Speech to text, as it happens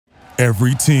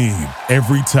Every team,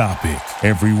 every topic,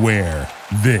 everywhere.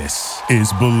 This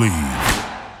is Believe.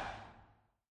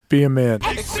 Be a man.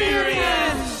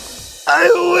 Experience! Are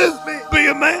you with me? Be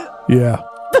a man. Yeah.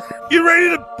 You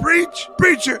ready to preach?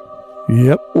 Preacher.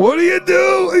 Yep. What do you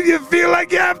do if you feel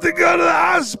like you have to go to the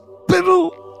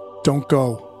hospital? Don't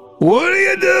go. What do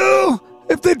you do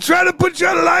if they try to put you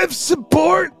on life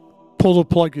support? Pull the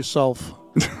plug yourself.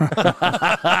 It's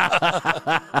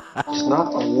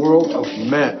not a world of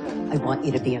men. I want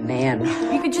you to be a man.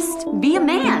 You could just be a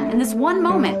man in this one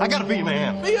moment. I gotta be a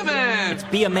man. Be a man. It's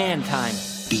be a man time.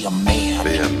 Be a man.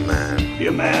 Be a man. Be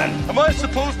a man. Am I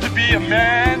supposed to be a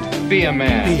man? Be a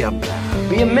man. Be a man.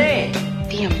 Be a man.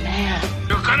 Be a man.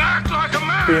 You can act like a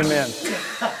man. Be a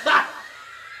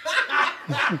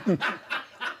man.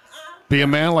 Be a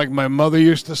man, like my mother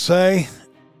used to say.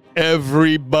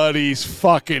 Everybody's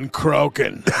fucking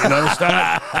croaking. You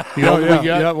understand? You know what we got?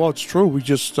 Yeah, well, it's true. We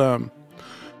just, a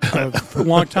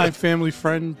longtime family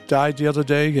friend died the other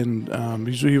day, and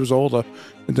he was older.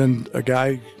 And then a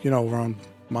guy, around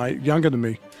younger than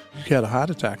me, he had a heart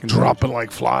attack. And Dropping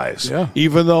like flies. Yeah.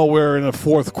 Even though we're in the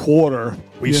fourth quarter,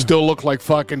 we still look like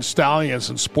fucking stallions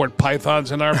and sport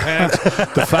pythons in our pants.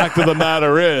 The fact of the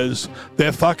matter is,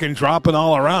 they're fucking dropping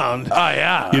all around. Oh,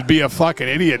 yeah. You'd be a fucking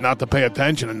idiot not to pay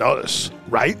attention and notice,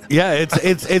 right? Yeah,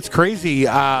 it's crazy.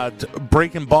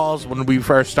 Breaking Balls, when we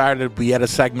first started, we had a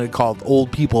segment called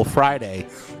Old People Friday,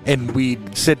 and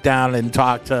we'd sit down and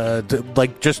talk to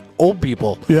like just old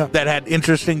people that had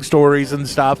interesting stories and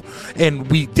stuff. And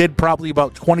we did probably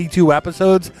about 22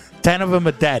 episodes. 10 of them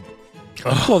are dead.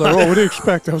 Well, they're all, what do you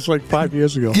expect? That was like 5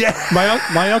 years ago. Yeah.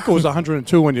 My uncle was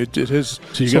 102 when you did his.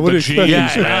 So you got the G.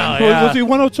 Yeah. Was he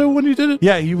 102 when you did it?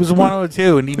 Yeah, he was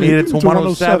 102, and he made it to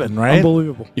 107, right?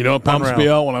 Unbelievable. You know what bums me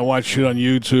out when I watch shit on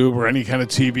YouTube or any kind of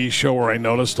TV show where I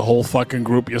notice the whole fucking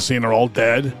group you're seeing are all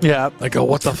dead? Yeah. I go,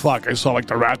 what the fuck? I saw like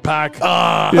the Rat Pack.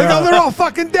 Yeah. They're all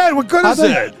fucking dead. What good is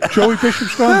it? Joey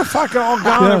Bishop's They're gone. fucking all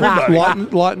gone,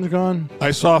 everybody. Lawton's gone. I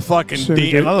saw fucking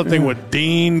Syndicate, Dean. Another thing yeah. with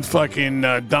Dean, fucking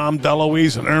Dom DeLuise,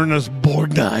 and Ernest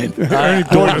Borgnine. Ernie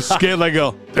Borgnine's scared. I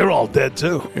go, they're all dead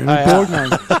too.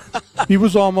 Borgnine. He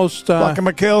was almost. Fucking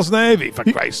McHale's Navy, for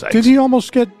Christ's sake. Did he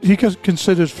almost get? He got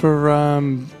considered for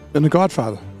in The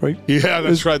Godfather, right? Yeah,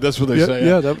 that's right. That's what they say.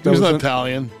 Yeah, that he was was an it.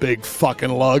 Italian, big fucking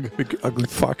lug. Big ugly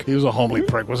fuck. He was a homely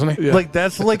prick, wasn't he? Yeah. Like,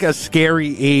 that's like a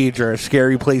scary age or a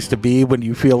scary place to be when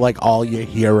you feel like all your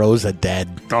heroes are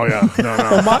dead. Oh yeah, no.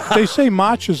 Well, they say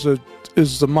March is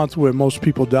the month where most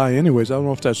people die. Anyways, I don't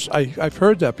know if that's. I've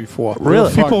heard that before.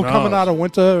 Really? People Fuck coming knows. out of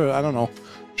winter. I don't know.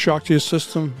 Shock to your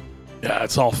system. Yeah,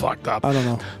 it's all fucked up. I don't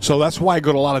know. So that's why I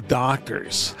go to a lot of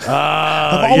doctors.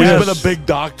 I've always been a big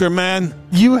doctor, man.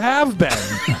 You have been.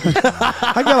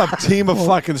 I got a team of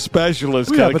fucking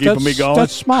specialists kind of but keeping me going.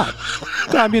 That's smart.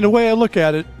 I mean, the way I look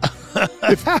at it,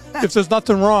 if there's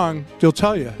nothing wrong, they'll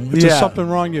tell you. If there's something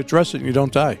wrong, you address it and you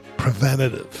don't die.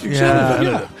 Preventative.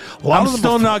 Yeah. A lot I'm of them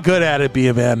still are- not good at it, be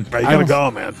a man. Right, you gotta go,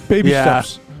 man. Baby Yeah.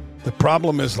 steps. The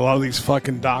problem is a lot of these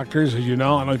fucking doctors, as you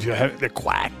know, I don't know if you have, they're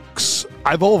quacks.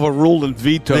 I've overruled and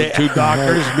vetoed 2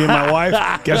 doctors, me and my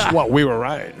wife. Guess what? We were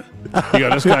right. You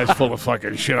go, this guy's full of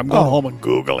fucking shit. I'm going home and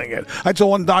Googling it. I told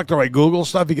one doctor I Google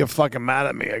stuff, he get fucking mad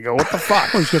at me. I go, what the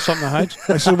fuck? Oh, he's got something to hide.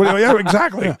 I said, well, yeah,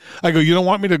 exactly. I go, you don't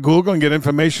want me to Google and get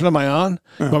information on my own?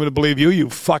 You want me to believe you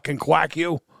fucking quack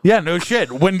you? Yeah, no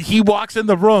shit. When he walks in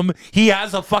the room, he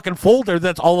has a fucking folder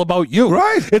that's all about you.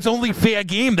 Right. It's only fair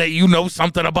game that you know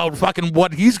something about fucking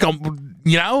what he's going,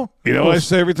 You know what I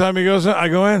say every time he goes in? I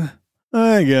go in,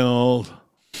 I get old.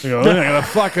 I go, I got a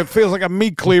fucking, feels like a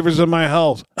meat cleaver's in my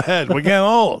head. We're getting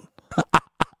old.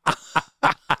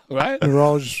 Right? They were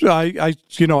all just, I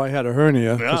had a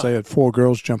hernia because I had 4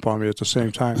 girls jump on me at the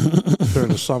same time during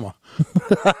the summer.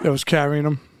 I was carrying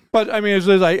them. But, I mean,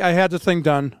 I had the thing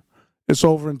done. It's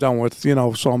over and done with,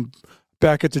 so I'm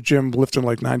back at the gym lifting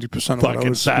like 90% of what I Fucking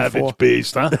was savage before.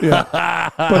 beast, huh? Yeah.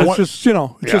 But it's just,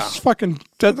 it's just fucking,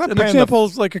 an paying example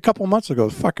is like a couple months ago,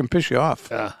 fucking piss you off.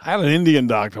 Yeah. I had an Indian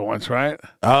doctor once, right?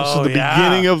 Oh, This is the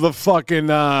beginning of the fucking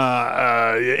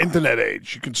internet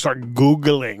age. You can start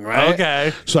Googling, right?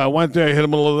 Okay. So I went there, hit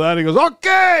him a little of that. He goes,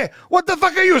 okay, what the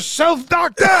fuck are you,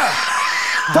 self-doctor?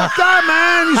 Fuck that,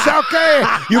 man. You say, okay,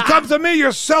 you come to me,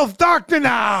 you're self-doctor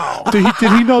now. Did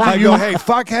he know that I go, hey,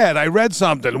 fuckhead, I read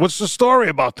something. What's the story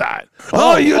about that?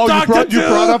 you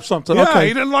brought up something. Yeah, Okay.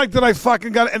 he didn't like that I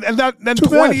fucking got it. And then Too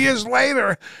 20 bad. years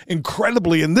later,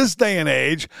 incredibly, in this day and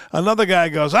age, another guy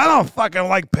goes, I don't fucking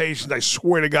like patients. I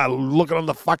swear to God, looking on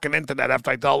the fucking internet after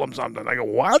I tell them something. I go,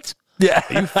 what? Yeah.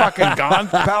 Are you fucking gone,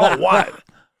 pal, or what?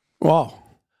 Wow.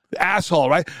 asshole,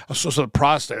 right? So the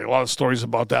prostate. A lot of stories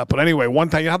about that. But anyway, one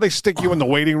time, you know how they stick you in the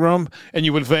waiting room and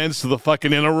you advance to the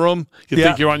fucking inner room? You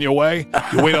think you're on your way?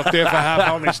 You wait up there for half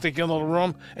hour and they stick you in the little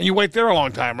room and you wait there a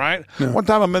long time, right? Yeah. One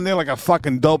time I'm in there like a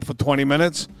fucking dope for 20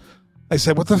 minutes. I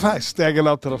said, what the fuck? I staggered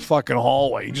out to the fucking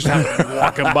hallway. You just have to be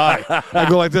walking by. I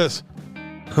go like this.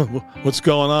 What's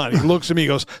going on? He looks at me, he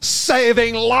goes,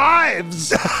 saving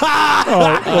lives.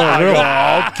 I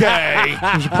go, okay.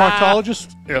 He's a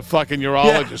proctologist? Yeah, fucking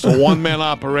urologist. A one-man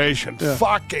operation. Yeah.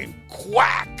 Fucking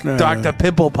quack. Dr.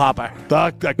 Pimple Popper.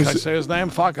 Can I say his name?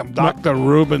 Fuck him. Dr.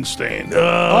 Rubenstein.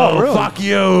 Oh, really? Fuck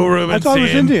you, Rubenstein. I thought he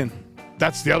was Indian.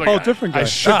 That's the other guy. Oh, different guy. I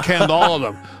shook hand all of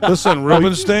them. Listen,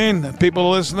 Rubenstein, people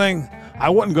listening, I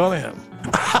wouldn't go to him.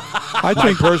 I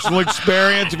think personal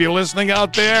experience, if you're listening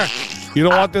out there, you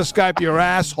don't want this guy up your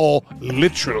asshole,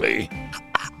 literally.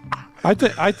 I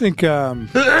think.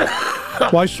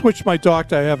 Well, I switched my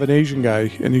doctor. I have an Asian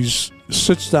guy, and he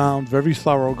sits down, very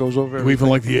thorough, goes over everything. We even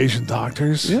like the Asian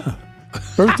doctors. Yeah,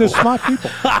 they're smart people.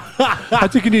 I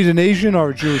think you need an Asian or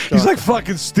a Jewish doctor. He's like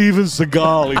fucking Steven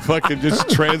Seagal. He fucking just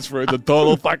transferred the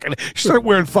total fucking. Start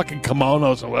wearing fucking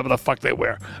kimonos or whatever the fuck they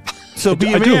wear. So,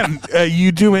 be a man.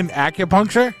 You doing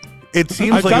acupuncture? It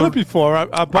seems I've like done it before.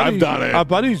 Our buddy, I've done it. Our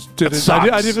buddies did it. It I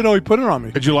didn't even know he put it on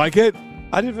me. Did you like it?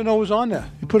 I didn't even know it was on there.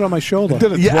 He put it on my shoulder. I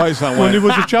did it twice on when he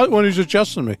one. was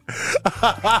adjusting me.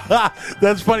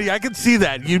 That's funny. I can see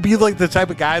that. You'd be like the type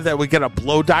of guy that would get a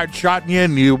blow dart shot in you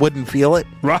and you wouldn't feel it.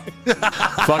 Right.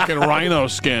 Fucking rhino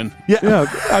skin. Yeah.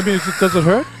 I mean, does it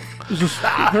hurt? Does it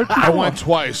hurt? I went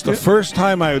twice. The first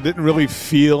time I didn't really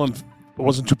feel and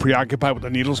wasn't too preoccupied with the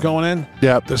needles going in.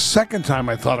 Yeah. The second time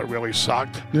I thought it really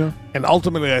sucked. Yeah. And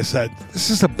ultimately I said, this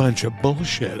is a bunch of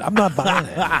bullshit. I'm not buying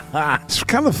it. It's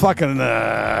kind of fucking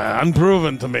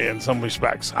unproven to me in some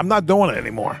respects. I'm not doing it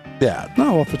anymore. Yeah.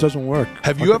 No, if it doesn't work.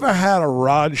 Have you ever had a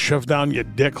rod shoved down your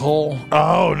dick hole?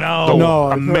 Oh, no. No, A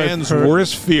I've man's heard-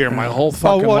 worst fear my whole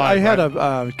fucking well, life. I had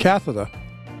right? a catheter.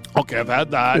 Okay, I've had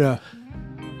that. Yeah.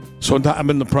 So I'm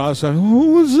in the process.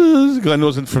 Who is this? Because I know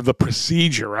it's for the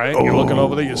procedure, right? You're looking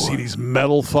over there, you see these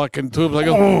metal fucking tubes. I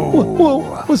go,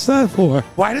 whoa, what's that for?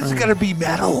 Why does it gotta be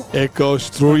metal? It goes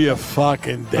through your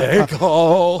fucking dick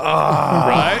hole,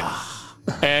 right?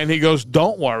 And he goes,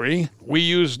 don't worry. We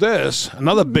use this,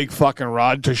 another big fucking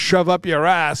rod, to shove up your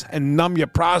ass and numb your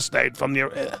prostate from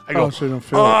your... I go, So you don't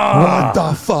feel it. what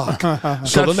the fuck?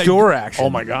 So That's then door action.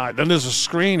 Oh, my God. Then there's a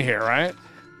screen here, right?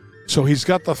 So he's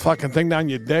got the fucking thing down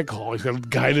your dick hole. He's got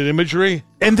guided imagery.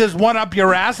 And does one up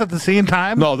your ass at the same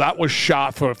time? No, that was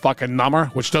shot for a fucking number,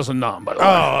 which doesn't numb, by the way.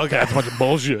 Oh, okay. That's a bunch of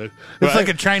bullshit. It's right? like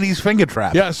a Chinese finger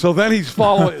trap. Yeah, so then he's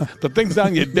following the thing's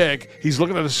down your dick. He's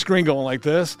looking at the screen going like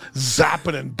this,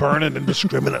 zapping and burning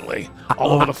indiscriminately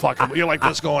all over the fucking. You're like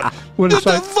this going, When what it's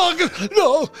the like- fuck?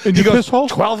 No. In He your goes, piss hole?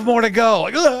 12 more to go.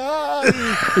 Like, ah.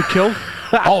 It killed?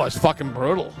 Oh, it's fucking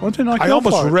brutal. Why don't they knock I you out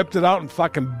almost for it? ripped it out and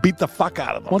fucking beat the fuck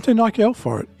out of him. Why don't they knock you out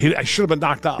for it? I should have been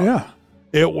knocked out. Yeah.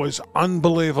 It was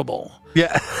unbelievable.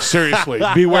 Yeah. Seriously,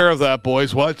 beware of that,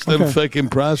 boys. Watch them Okay. faking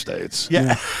prostates.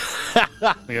 Yeah.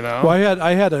 You know? Well,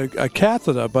 I had a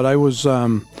catheter, but I was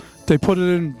they put it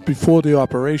in before the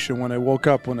operation. When I woke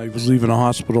up, when I was leaving the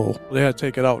hospital, they had to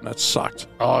take it out, and that sucked.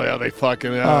 Oh, yeah, they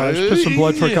fucking... I was pissing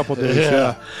blood for a couple of days.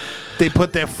 Yeah. They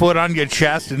put their foot on your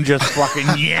chest and just fucking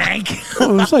yank. It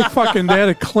was like fucking. They had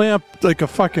a clamp, like a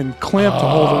fucking clamp to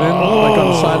hold it in, like on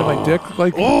the side of my dick.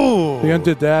 Like they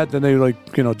undid that, then they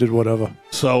did whatever.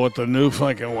 So with the new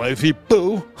fucking wifey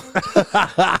poo,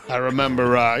 I remember,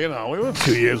 we were a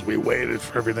few years we waited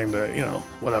for everything to,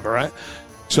 whatever, right?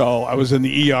 So I was in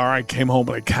the ER. I came home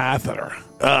with a catheter.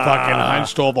 Fucking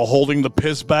Heinstover holding the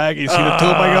piss bag. You see the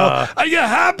tube? I go, are you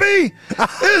happy?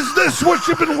 Is this what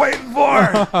you've been waiting for?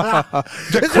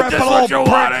 Decrepit old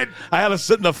prick. I had to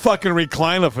sit in the fucking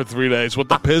recliner for 3 days with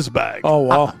the piss bag. Oh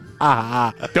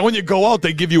wow. Then when you go out,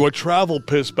 they give you a travel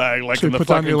piss bag, like So in you the put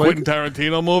down fucking your leg? Quentin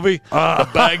Tarantino movie. The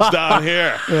bag's down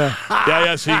here.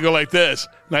 Yeah. So you go like this,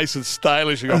 nice and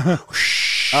stylish. You go,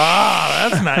 whoosh.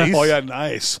 That's nice. Oh yeah,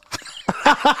 nice.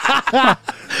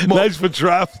 Nice for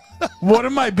travel. One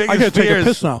of my I biggest gotta take a fears,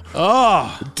 piss now.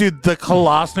 oh, dude, the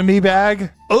colostomy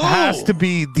bag Ooh. has to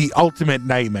be the ultimate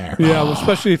nightmare. Yeah, well,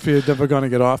 especially if you're never gonna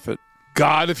get off it.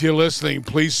 God, if you're listening,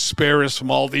 please spare us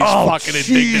from all these Oh, fucking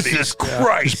Jesus indignities.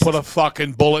 Christ. Just put a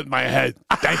fucking bullet in my head.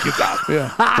 Thank you, God.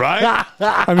 Yeah. Right?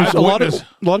 I mean, I've a lot witnessed-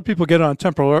 of people get on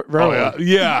temporarily. Oh, yeah.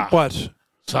 Yeah. But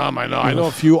Some I know. I know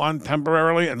a few on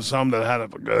temporarily and some that had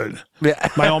it for good. Yeah.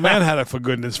 My old man had it for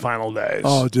good in his final days.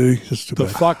 dude, that's too The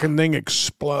bad. fucking thing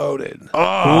exploded.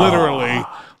 Literally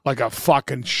like a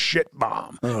fucking shit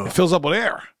bomb. It fills up with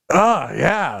air. Oh,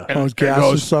 yeah. And Oh, it gas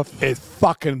and stuff? It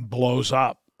fucking blows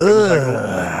up.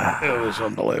 It was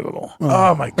unbelievable.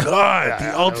 Oh my god, the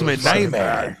it ultimate was so nightmare.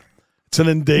 bad. It's an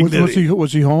indignity.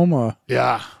 Was he home? Or?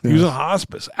 Yeah. He was in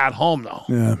hospice at home though.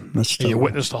 Yeah, that's And you tough.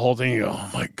 witness the whole thing. You go, oh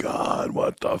my god,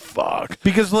 what the fuck?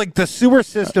 Because like the sewer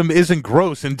system isn't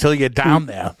gross until you're down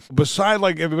there. Beside,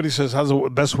 like everybody says, how's the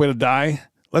best way to die?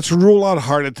 Let's rule out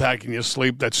heart attack in your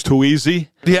sleep. That's too easy.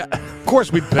 Yeah. Of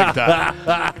course, we'd pick that.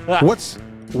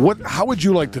 How would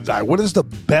you like to die? What is the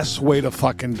best way to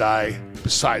fucking die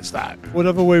besides that?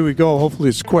 Whatever way we go, hopefully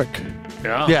it's quick.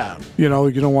 Yeah. Yeah. You know,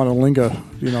 you don't want to linger.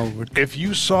 You know, If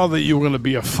you saw that you were going to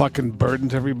be a fucking burden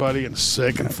to everybody and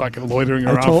sick and fucking loitering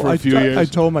around for a few years, I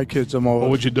told my kids, what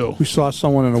would you do? We saw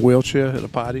someone in a wheelchair at a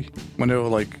party when they were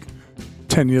like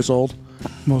 10 years old.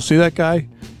 Well, see that guy?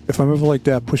 If I'm ever like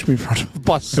that, push me in front of a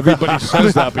bus. Everybody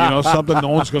says that, but you know something? No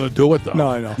one's going to do it, though. No,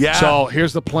 I know. Yeah. So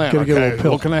here's the plan. Gotta get a Okay, little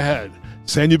pill. looking ahead.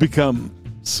 Saying you become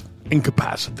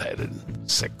incapacitated,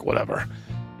 sick, whatever,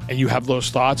 and you have those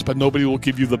thoughts, but nobody will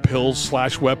give you the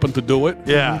pills/weapon to do it.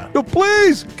 Yeah. Yo,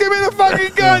 please give me the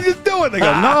fucking gun. Just do it. They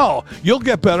go, no, you'll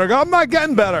get better. I go, I'm not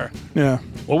getting better. Yeah.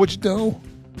 What would you do?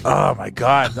 Oh my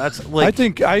god, that's like I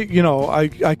think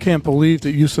I can't believe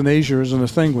that euthanasia isn't a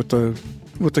thing with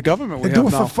the government. They We do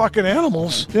have it now. for fucking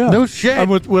animals. Yeah. No shit. And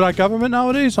with our government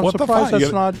nowadays, I'm What the surprised fuck?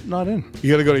 that's You not in.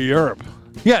 You got to go to Europe.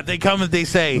 yeah, they come and they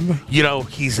say, you know,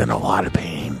 he's in a lot of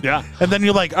pain. Yeah. And then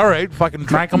you're like, all right, fucking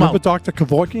drag him Remember out. Dr.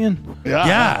 Kevorkian?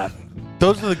 Yeah.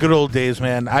 Those are the good old days,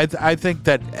 man. I think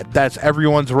that's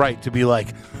everyone's right to be like,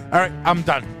 all right, I'm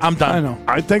done. I know.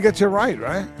 I think it's your right,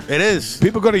 right? It is.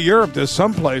 People go to Europe. There's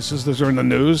some places that are in the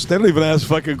news. They don't even ask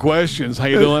fucking questions. How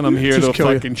you doing? I'm here Just to kill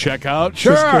you. fucking check out.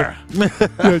 Just Sure.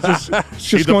 Yeah,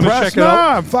 just You going to depressed? check it No,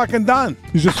 out. I'm fucking done.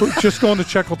 You're just going to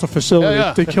check out the facility. Yeah,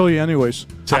 yeah. They kill you anyways.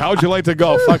 Say, how'd you like to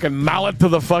go? Fucking mallet to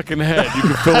the fucking head. You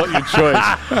can fill out your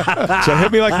choice. So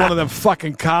hit me like one of them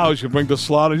fucking cows you bring to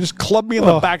slaughter. Just club me in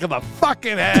the back of the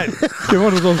fucking head. Get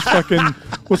one of those fucking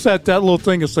what's that little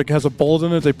thing? It's like has a bullet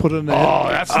in it. They put it in the Oh,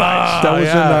 head. that's nice. That was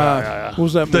yeah. in what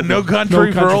was that? The movie? No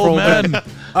Country for Old Men. Oh,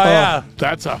 yeah.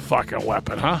 That's a fucking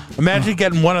weapon, huh? Imagine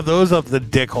getting one of those up the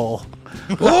dick hole.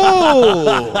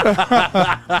 Oh!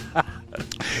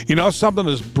 You know something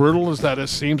as brutal as that it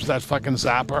seems, that fucking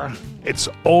zapper? It's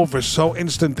over so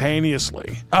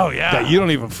instantaneously. Oh, yeah. That you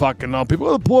don't even fucking know. People,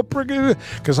 oh, poor prick.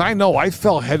 Because I know I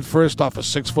fell head first off a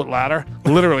 6-foot ladder,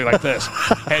 literally like this,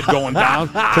 head going down.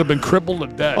 Could have been crippled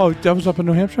and dead. Oh, that was up in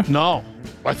New Hampshire. No,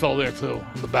 I fell there too,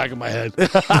 in the back of my head.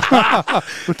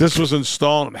 This was in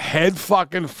stone, head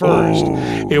fucking first.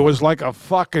 It was like a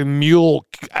fucking mule.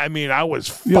 I mean, I was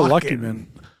fucking. You're lucky, man.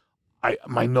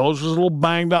 My nose was a little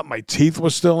banged up. My teeth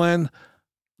were still in.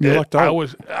 You lucked out. I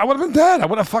would have been dead. I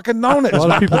would have fucking known it. A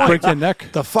lot of people break their neck.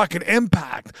 The fucking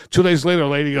impact. 2 days later, a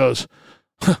lady goes,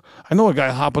 I know a guy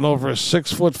hopping over a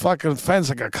 6-foot fucking fence,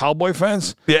 like a cowboy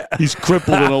fence. Yeah. He's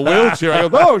crippled in a wheelchair. I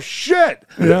go, oh, shit.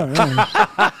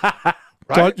 Yeah.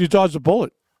 Right? You dodged a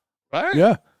bullet. Right?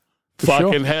 Yeah. For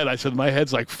Fucking sure. head. I said, my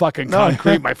head's like fucking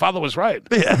concrete. My father was right.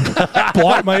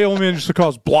 My old man used to call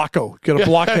us Blocko. Get a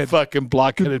blockhead. Fucking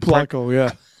blockheaded prick. Blocko,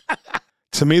 yeah.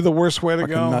 To me, the worst way to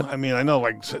Fucking go, nut. I mean, I know,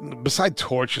 like, beside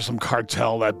torture, some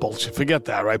cartel, that bullshit, forget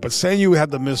that, right? But saying you had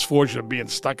the misfortune of being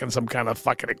stuck in some kind of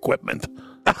fucking equipment,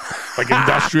 like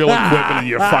industrial equipment, and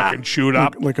you're fucking chewed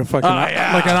up. Like a fucking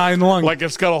yeah. like an iron lung. Like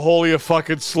it's got a hole in your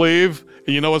fucking sleeve,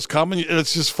 and you know what's coming?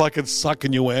 It's just fucking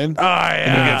sucking you in. Oh,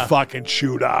 And you yeah. get fucking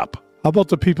chewed up. How about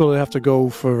the people that have to go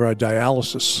for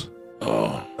dialysis?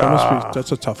 Oh,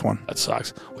 That's a tough one. that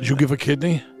sucks. Would you give a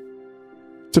kidney?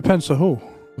 Depends on who.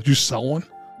 Would you sell one?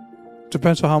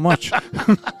 Depends on how much.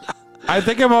 I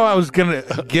think if I was going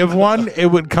to give one, it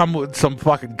would come with some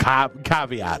fucking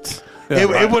caveats.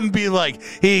 Yeah, It wouldn't be like,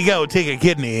 here you go, take a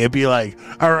kidney. It'd be like,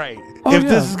 all right, if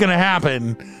this is going to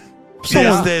happen,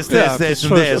 this, and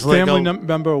for this. a Like, family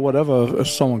member or whatever, if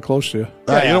someone close to you.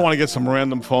 Yeah, you don't want to get some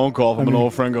random phone call from an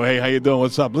old friend. Go, hey, how you doing?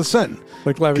 What's up? Listen,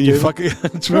 Like Larry can you David. fucking?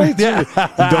 That's right. Yeah.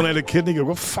 You donate a kidney. You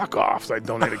go, fuck off. I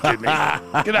donate a kidney.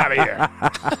 Get out of here.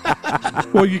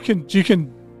 Well, you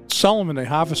can sell them and they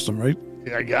harvest them, right?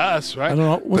 Yeah, I guess. Right. I don't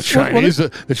know. The What's-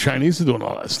 The Chinese are doing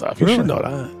all that stuff. You should know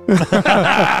that.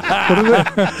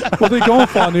 What are they going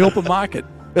for on the open market?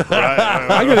 Right.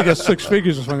 I got to get 6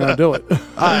 figures if I'm going to do it.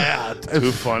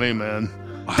 Too funny, man.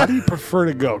 How do you prefer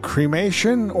to go?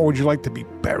 Cremation, or would you like to be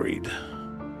buried?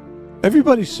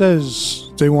 Everybody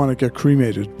says they want to get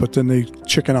cremated, but then they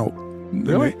chicken out.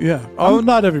 Really? Yeah. Oh,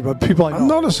 not everybody. People I know. I'm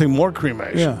noticing more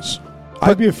cremations.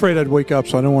 I'd be afraid I'd wake up,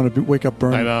 so I don't want to wake up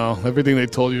burning. I know. Everything they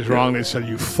told you is wrong. They said,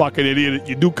 you fucking idiot.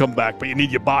 You do come back, but you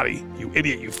need your body. You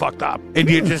idiot. You fucked up. and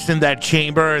you're just in that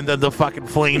chamber, and then the fucking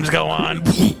flames go on.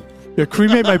 Yeah,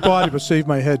 cremate my body, but save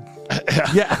my head.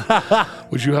 Yeah.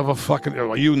 Would you have a fucking...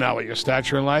 Well, you now at your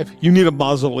stature in life, you need a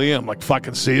mausoleum like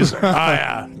fucking Caesar. Oh,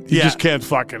 yeah. You just can't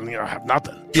fucking, have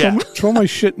nothing. Yeah. Throw my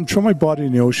shit and throw my body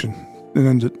in the ocean,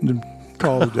 and then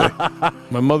call it a day.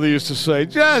 My mother used to say,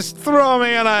 just throw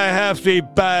me in a hefty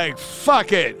bag.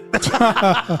 Fuck it.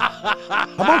 How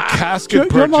about casket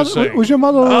purchasing? Was your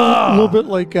mother a little bit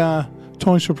like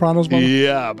Tony Soprano's mother?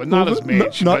 Yeah, but not as mean.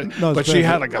 But she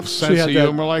had like a sense of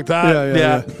humor like that.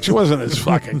 Yeah. She wasn't as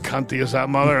fucking cunty as that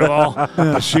mother at all.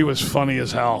 But she was funny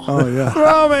as hell. Oh, yeah.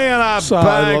 Throw me in a Sorry,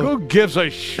 bag. love- Who gives a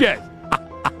shit?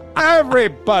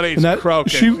 Everybody's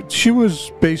croaking. She was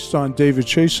based on David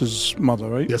Chase's mother,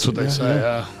 right? That's what they say,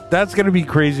 yeah. That's going to be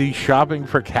crazy shopping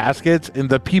for caskets and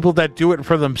the people that do it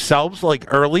for themselves, like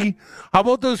early. How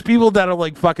about those people that are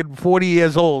like fucking 40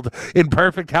 years old in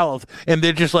perfect health and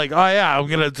they're just like, oh, yeah, I'm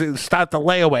going to start the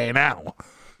layaway now.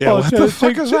 Yeah, what the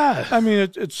fuck is that? I mean,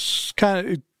 it's kind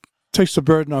of... It takes the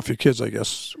burden off your kids, I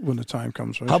guess, when the time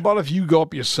comes, right? How about if you go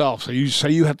up yourself? So you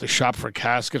say you have to shop for a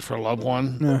casket for a loved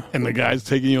one, and the guy's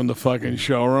taking you in the fucking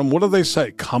showroom. What do they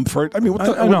say? Comfort? I mean,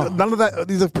 I know. None of that.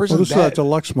 These are Well, persons this is that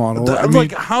deluxe model. I mean,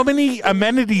 Like, how many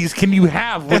amenities can you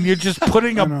have when you're just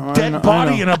putting a dead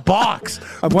body in a box?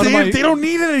 They don't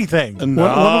need anything.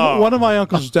 one of my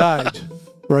uncles died,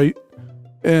 right?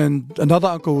 And another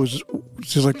uncle was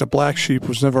like the black sheep,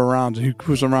 was never around. He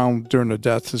was around during the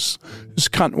death. His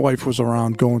cunt wife was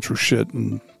around going through shit,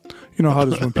 and you know how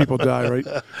it is when people die, right?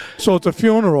 So at the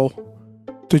funeral,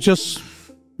 they just,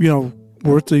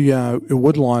 we're at the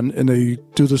Woodlawn, and they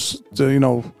do this,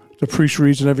 the priest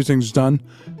reads and everything's done,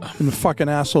 and the fucking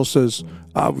asshole says,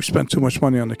 we spent too much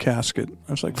money on the casket.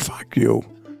 I was like, fuck you.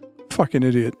 Fucking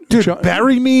idiot. Dude,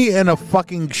 bury me in a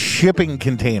fucking shipping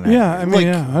container. Yeah, I mean,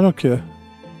 I don't care.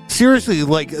 Seriously,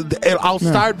 like, I'll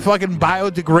start fucking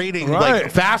biodegrading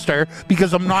like faster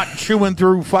because I'm not chewing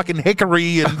through fucking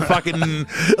hickory and fucking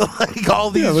like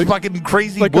all these fucking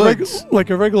crazy woods. Like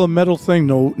a regular metal thing,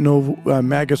 no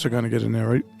maggots are going to get in there,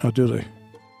 right? Or do they?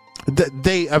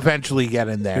 They eventually get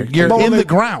in there. You're in the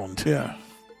ground. Yeah.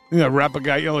 Wrap a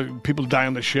guy, people die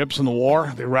on the ships in the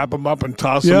war. They wrap them up and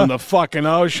toss them in the fucking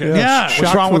ocean. Yeah.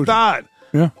 What's wrong with that?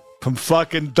 Yeah. From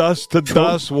fucking dust to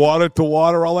dust, water to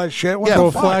water, all that shit. Throw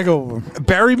a flag over them.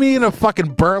 Bury me in a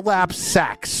fucking burlap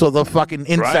sack so the fucking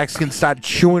insects can start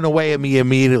chewing away at me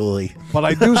immediately. But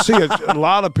I do see a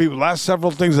lot of people, last several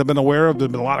things I've been aware of,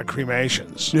 there's been a lot of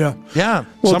cremations. Yeah. Yeah.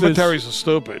 Well, Cemeteries are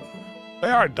stupid.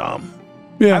 They are dumb.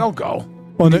 Yeah. I don't go.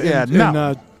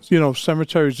 Well,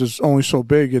 cemeteries is only so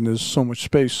big and there's so much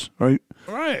space, right?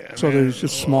 Right. So they're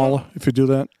just smaller if you do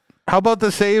that. How about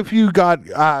say if you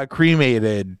got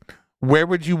cremated, where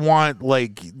would you want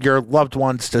like your loved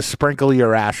ones to sprinkle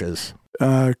your ashes?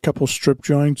 A couple strip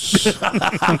joints.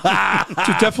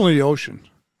 Definitely the ocean.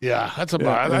 Yeah, that's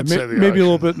about. I'd say the maybe ocean. a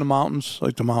little bit in the mountains,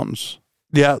 like the mountains.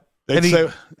 Yeah.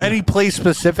 They'd Any place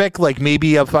specific, like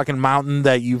maybe a fucking mountain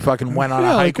that you fucking went on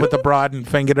a hike with the broad and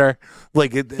fingered her,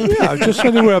 like yeah, just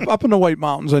anywhere up in the White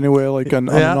Mountains, anywhere like on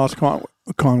the North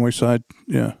Conway side.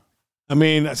 Yeah. I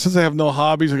mean, since I have no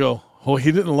hobbies, I go, oh,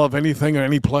 he didn't love anything or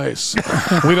any place.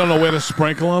 We don't know where to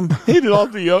sprinkle him. He did all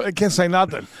the. I can't say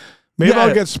nothing. Maybe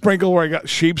I'll get sprinkled where I got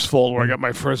sheep's fold, where I got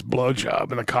my first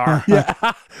blowjob in the car. Yeah,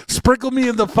 sprinkle me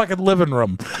in the fucking living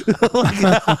room.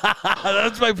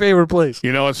 That's my favorite place.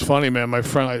 You know, it's funny, man. My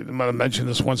friend, I might have mentioned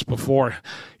this once before.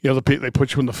 They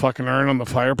put you in the fucking urn on the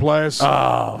fireplace.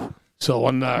 Oh. So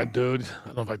one dude, I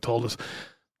don't know if I told this,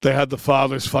 they had the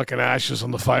father's fucking ashes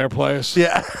on the fireplace.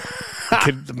 Yeah.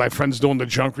 My friend's doing the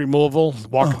junk removal,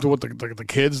 walking through with the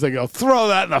kids. They go, throw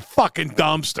that in the fucking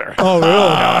dumpster. Oh, really?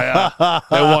 Yeah.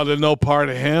 They wanted no part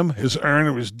of him, his urn,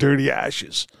 or his dirty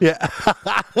ashes. Yeah.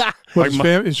 His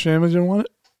family didn't want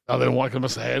it? Oh, they didn't want him.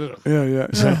 Must have hated him.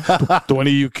 Yeah. Do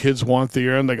any of you kids want the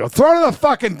urn? They go, throw it in the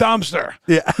fucking dumpster.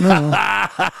 Yeah.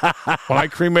 When I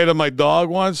cremated my dog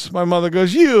once, my mother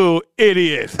goes, you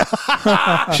idiot. She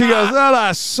goes,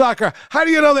 oh, sucker. How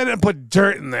do you know they didn't put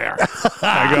dirt in there?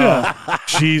 I go,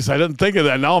 jeez, I didn't think of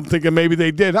that. Now I'm thinking maybe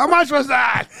they did. How much was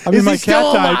that? I mean, my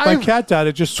still alive? cat died.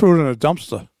 I just threw it in a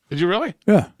dumpster. Did you really?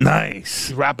 Yeah.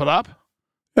 Nice. You wrap it up?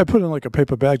 I put it in like a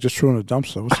paper bag, just threw it in a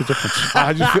dumpster. What's the difference?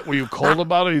 How'd you feel? Were you cold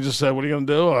about it? You just said, what are you going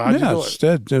to do? Or how'd you do It's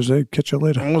dead. Catch you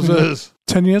later. When was this?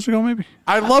 10 years ago, maybe?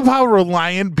 I love how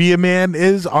reliant Be a Man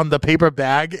is on the paper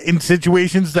bag in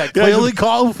situations that clearly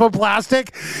call for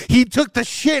plastic. He took the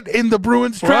shit in the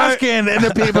Bruins trash can in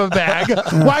a paper bag.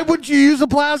 Why wouldn't you use a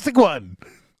plastic one?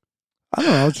 I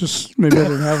don't know. It's just maybe I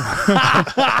didn't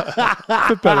have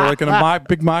fit better, like in a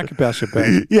big market basket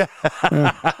bag. Yeah.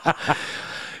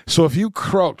 So if you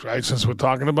croaked, right, since we're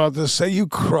talking about this, say you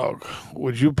croak,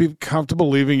 would you be comfortable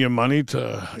leaving your money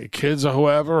to your kids or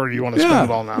whoever, or do you want to spend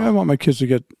it all now? Yeah, I want my kids to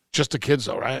get. Just the kids,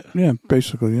 though, right? Yeah,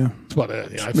 basically, yeah. That's about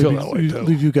it. Yeah, I feel that way, too.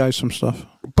 Leave you guys some stuff.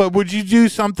 But would you do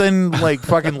something like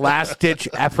fucking last ditch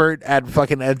effort at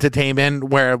fucking entertainment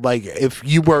where like if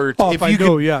you were if you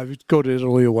go, yeah, go to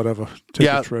Italy or whatever, take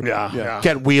a trip. Yeah.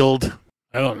 get wheeled.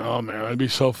 I don't know, man. I'd be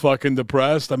so fucking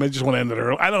depressed. I may just want to end it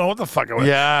early. I don't know what the fuck I would.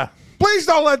 Yeah. Please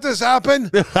don't let this happen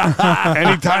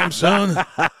anytime soon.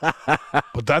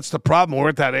 But that's the problem. We're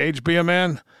at that age, be a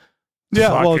man.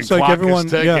 Yeah, well, it's like everyone.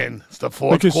 Yeah. It's the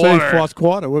fourth like quarter. Say fourth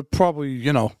quarter. We're probably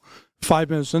 5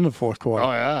 minutes in the fourth quarter.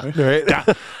 Oh yeah. Right?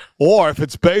 Yeah. Or if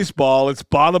it's baseball, it's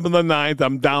bottom of the ninth.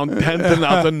 I'm down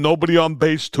 10-0. Nobody on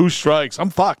base. 2 strikes.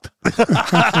 I'm fucked.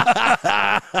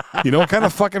 You know what kind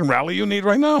of fucking rally you need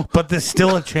right now? But there's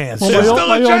still a chance.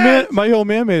 Well, my old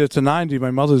man made it to 90.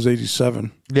 My mother's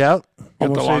 87. Yeah.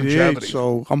 Almost the 88, longevity.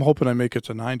 so I'm hoping I make it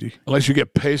to 90. Unless you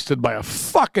get pasted by a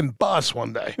fucking bus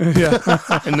one day.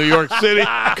 Yeah. In New York City.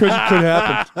 Could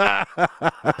happen.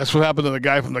 That's what happened to the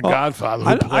guy from The Godfather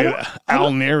who played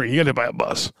Al Neri. He got hit by a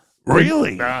bus.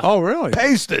 Really? Oh, really?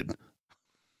 Pasted.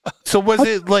 So was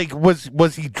it like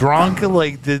was he drunk?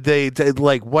 Like did they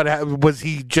like what was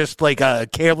he just like a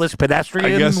careless pedestrian?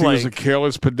 I guess he was a Like-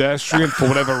 careless pedestrian for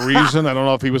whatever reason. I don't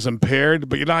know if he was impaired,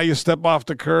 but you know how you step off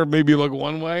the curb, maybe you look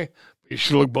one way. You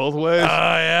should look both ways. Oh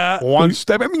yeah. One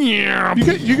step. Yeah.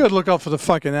 You got to look out for the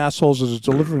fucking assholes that are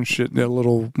delivering shit in their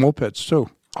little mopeds too.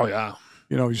 Oh yeah.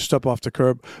 You step off the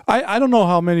curb. I don't know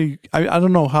how many. I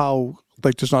don't know how.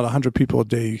 Like there's not 100 people a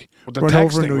day With the run over in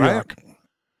texting, New right? York.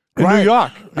 In New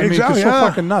York. I mean, Exactly, it's so yeah.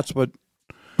 fucking nuts.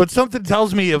 But something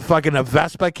tells me if fucking a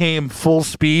Vespa came full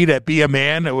speed at Be a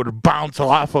Man, it would bounce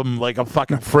off him like a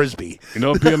fucking frisbee. You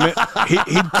know,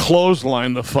 he'd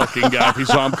clothesline the fucking guy if he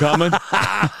saw him coming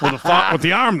with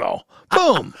the arm though.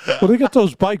 Boom. well, they got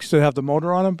those bikes that have the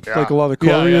motor on them, like a lot of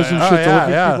couriers and shit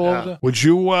delivering people over there. Would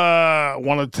you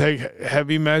want to take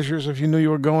heavy measures if you knew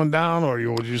you were going down, or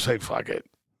would you say fuck it?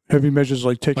 Heavy measures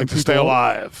like taking Like to people stay out.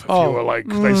 alive. If you were like,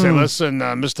 they say, listen,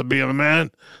 Mr. Be a Man,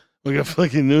 we got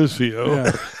fucking news for you.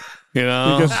 Yeah. You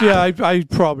know? Because, I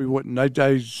probably wouldn't. I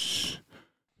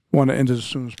want to end it as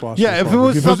soon as possible. Yeah, if it probably.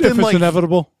 was if something it's like-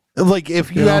 inevitable. Like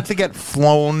if you had to get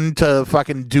flown to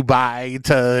fucking Dubai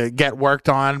to get worked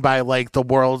on by like the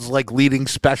world's like leading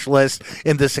specialist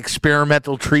in this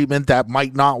experimental treatment that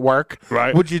might not work,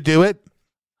 Right. would you do it?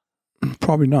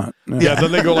 Probably not. Yeah,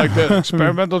 then they go like this: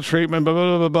 experimental treatment, blah, blah,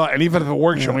 blah, blah, blah. And even if it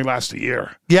works, you only last a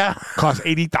year. Yeah. Costs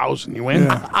 $80,000. You win?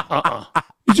 Yeah.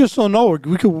 You just don't know.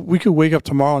 We could wake up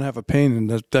tomorrow and have a pain, and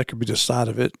that could be the start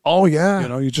of it. Oh, yeah.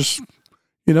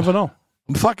 You never know.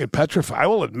 I'm fucking petrified. I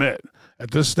will admit, at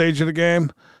this stage of the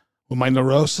game, with my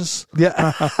neurosis,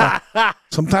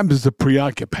 sometimes it's a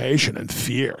preoccupation and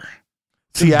fear.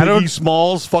 See, I don't. Biggie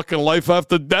Smalls, fucking life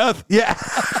after death. Yeah.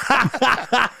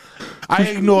 I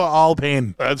ignore all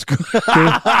pain. That's good.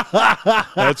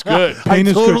 That's good. Pain I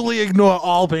is totally ignore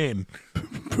all pain.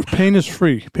 Pain is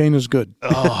free. Pain is good.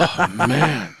 Oh,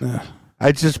 man.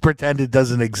 I just pretend it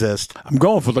doesn't exist. I'm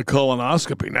going for the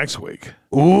colonoscopy next week.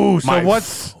 Ooh, so My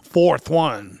what's fourth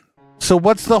one? So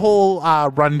what's the whole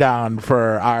rundown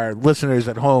for our listeners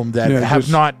at home that have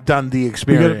just- not done the You gotta be,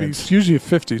 experience? it's usually at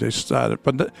 50 they start it,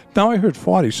 but now I heard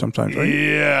 40 sometimes, right?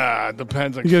 Yeah, it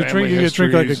depends on You gotta drink. family You gotta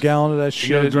drink like a histories. gallon of that You shit.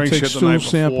 gotta drink take shit the stool night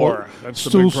sample, before. That's the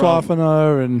stool big problem.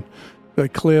 softener, and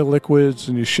like clear liquids,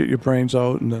 and you shit your brains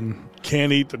out, and then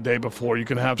Can't eat the day before. You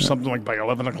can have something like by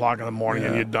 11 o'clock in the morning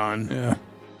and you're done. yeah.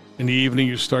 In the evening,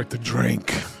 you start to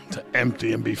drink to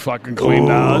empty and be fucking cleaned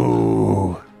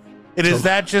out. And is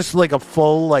that just like a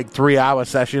full 3-hour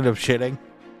session of shitting?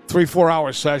 3-4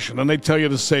 hour session. And they tell you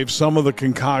to save some of the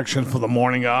concoction for the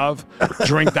morning of.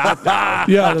 Drink that now.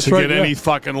 Yeah, that's to right, get yeah. any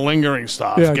fucking lingering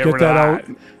stuff. Yeah, get get rid that of out,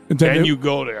 that. and then And it- you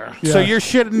go there. Yeah. So you're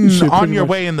shitting So on pretty your much-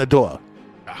 way in the door.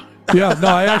 Yeah, no,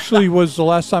 I actually was the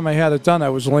last time I had it done. I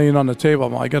was laying on the table.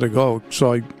 I'm like, I gotta go.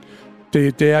 So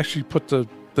they actually put the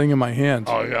thing in my hand.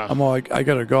 Oh, yeah. I'm all like, I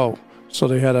gotta go. So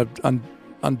they had to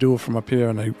undo it from up here,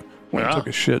 and I went Yeah. and took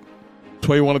a shit. That's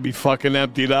why you want to be fucking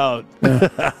emptied out.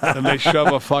 And they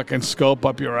shove a fucking scope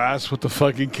up your ass with the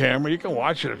fucking camera. You can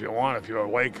watch it if you want, if you're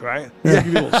awake, right? Yeah.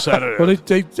 Give you a little sedative. Well,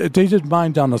 they did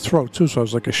mine down the throat too, so I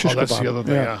was like a shish Oh, that's kebab. the other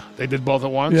thing. Yeah. They did both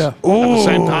at once? Yeah. At the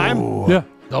same time? Yeah.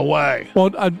 No way. Well,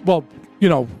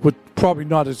 with probably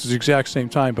not at the exact same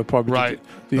time, but probably Right.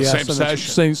 the The ass same and the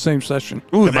session. Same session.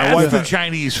 Ooh, And my that's wife the had-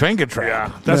 Chinese finger trap.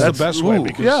 Yeah. That's the best way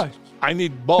because Yeah. I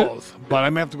need both. But I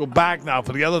may have to go back now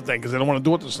for the other thing because they don't want to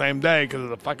do it the same day because of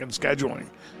the fucking scheduling.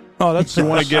 Oh, that's You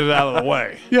want to get it out of the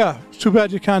way. yeah. It's too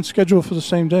bad you can't schedule for the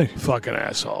same day. Fucking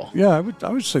asshole. Yeah, I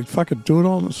would say fucking do it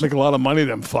all. Make a lot of money,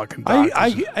 them fucking doctors.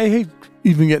 I hate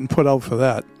even getting put out for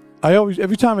that.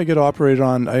 Every time I get operated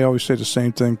on, I always say the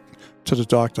same thing to the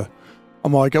doctor.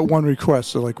 I'm all, I got one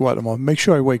request. They're like, what? I'm all, make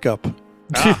sure I wake up.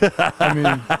 I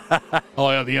mean, oh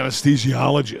yeah, the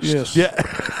anesthesiologist. yes. Yeah.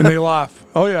 And they laugh.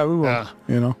 Oh yeah, we will. Yeah.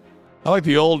 You know. I like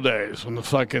the old days when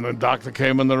the doctor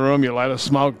came in the room. You light a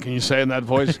smoke. Can you say in that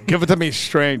voice? Give it to me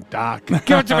straight, doc.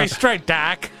 Give it to me straight,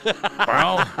 Doc.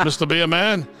 Well, Mr. Be a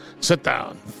Man, sit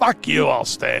down. Fuck you, I'll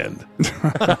stand.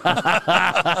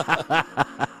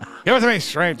 Give it to me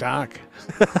straight, doc.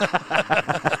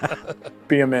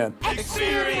 Be a man.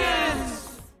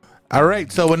 All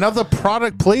right, so another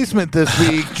product placement this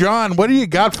week. John, what do you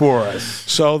got for us?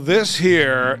 So this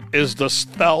here is the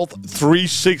Stealth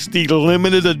 360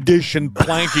 limited edition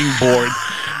planking board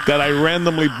that I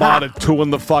randomly bought at 2 in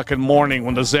the fucking morning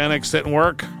when the Xanax didn't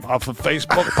work off of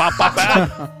Facebook pop-up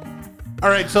ad. All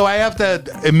right, so I have to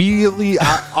immediately,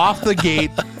 off the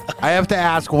gate, I have to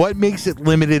ask, what makes it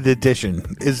limited edition?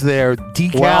 Is there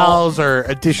decals or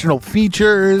additional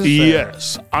features?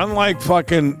 Yes. Unlike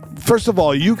first of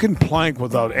all, you can plank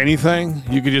without anything.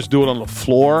 You can just do it on the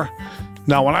floor.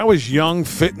 Now, when I was young,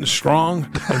 fit, and strong,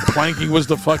 and planking was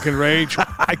the fucking rage,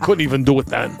 I couldn't even do it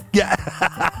then. Yeah.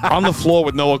 On the floor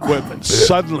with no equipment.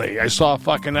 Suddenly, I saw a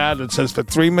fucking ad that says for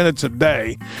 3 minutes a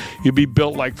day, you'd be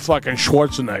built like fucking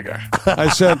Schwarzenegger. I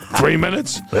said, 3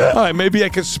 minutes? All right, maybe I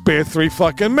could spare 3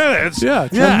 fucking minutes. Yeah,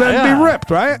 And then be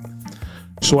ripped, right?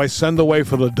 So I send away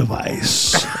for the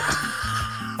device.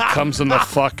 Comes in the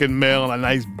fucking mail in a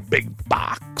nice big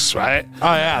box, right?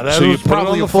 Oh, yeah. That So you was put it on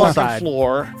probably the a full fucking side.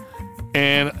 floor,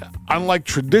 and unlike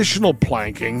traditional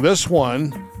planking, this one,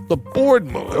 the board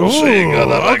moves. So you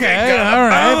gotta, okay, gotta all right.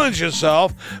 balance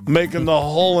yourself, making the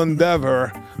whole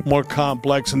endeavor more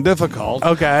complex and difficult.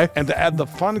 Okay. And to add the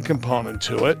fun component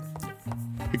to it,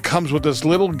 it comes with this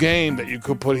little game that you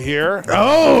could put here.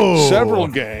 Oh. Several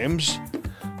games.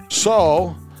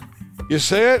 So, you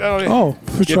see it? Oh,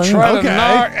 you try to okay.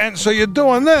 knock, and so you're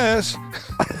doing this,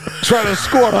 try to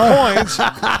score points.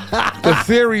 The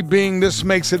theory being this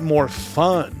makes it more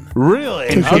fun. Really?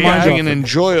 Takes your mind Engaging off and it.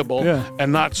 enjoyable, Yeah.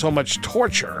 and not so much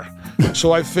torture.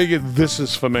 So I figured this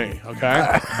is for me,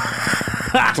 okay?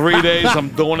 3 days I'm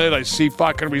doing it. I see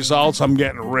fucking results. I'm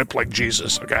getting ripped like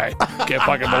Jesus, okay? Can't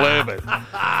fucking believe it.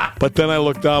 But then I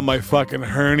look down, my fucking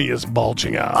hernia is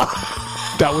bulging out.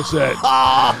 That was it.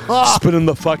 Spin in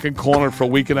the fucking corner for a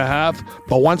week and a half.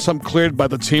 But once I'm cleared by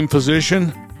the team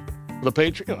physician, the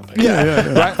Patriot,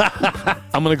 right?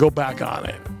 I'm going to go back on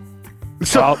it.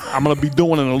 So I'm going to be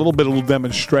doing a little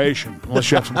demonstration,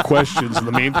 unless you have some questions in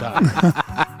the meantime.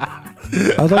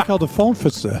 I like how the phone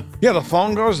fits there. Yeah, the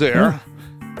phone goes there.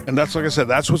 And that's, like I said,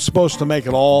 that's what's supposed to make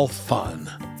it all fun.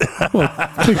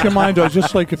 Take your mind off,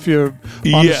 just like if you're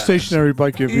on a stationary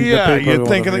bike, you read the paper. You're or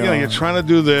thinking, whatever, you're trying to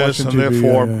do this, watching and TV,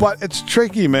 therefore, yeah. but it's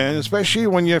tricky, man, especially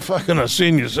when you're fucking a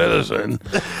senior citizen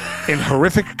in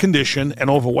horrific condition and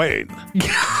overweight.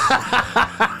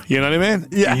 You know what I mean?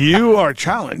 Yeah. You are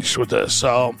challenged with this,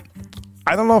 so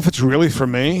I don't know if it's really for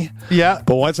me. Yeah.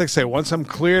 But once I'm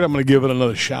cleared, I'm going to give it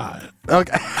another shot.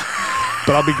 Okay.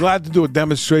 But I'll be glad to do a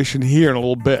demonstration here in a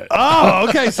little bit. Oh,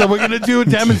 okay. So we're going to do a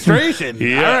demonstration.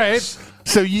 Yes. All right.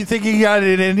 So you think you got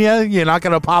it in you? You're not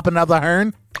going to pop another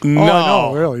hern? No,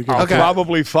 no, really, you can- I'll Okay.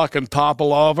 probably fucking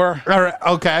topple over All right.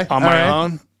 Okay. on All my right.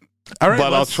 own. All right.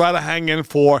 But I'll try to hang in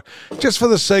just for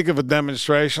the sake of a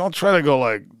demonstration, I'll try to go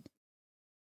like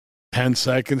 10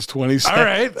 seconds, 20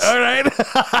 seconds. All right.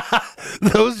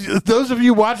 Those of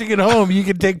you watching at home, you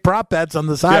can take prop bets on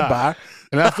the sidebar.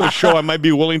 And after the show, I might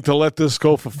be willing to let this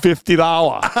go for $50.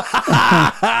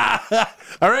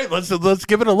 All right. Let's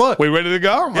give it a look. We ready to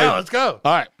go? Yeah, let's go.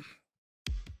 All right.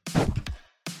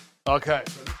 Okay.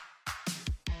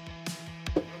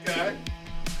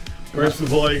 First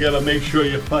of all, you got to make sure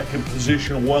you fucking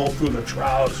position well through the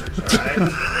trousers, all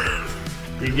right?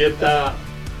 You get that.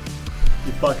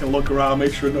 You fucking look around,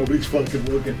 make sure nobody's fucking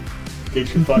looking. In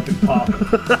case you fucking pop it.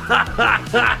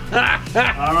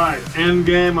 All right, end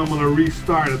game. I'm going to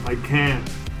restart if I can.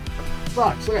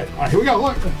 Sucks. Okay. All right, here we go.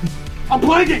 Look. I'm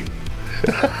blanking.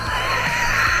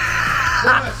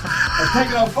 I'm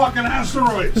taking out fucking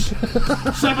asteroids.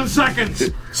 7 seconds.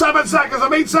 7 seconds.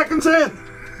 I'm 8 seconds in.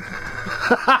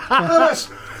 Look at this.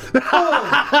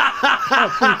 Oh,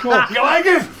 pretty cool. You like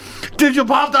it? Did you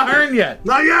pop the hernia yet?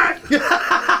 Not yet. But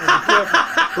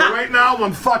right now,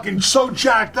 I'm fucking so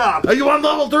jacked up. Are you on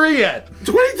level 3 yet?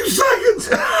 22 seconds.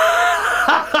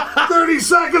 30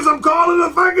 seconds. I'm calling it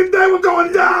a fucking day. We're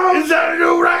going down. Is that a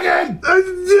new record?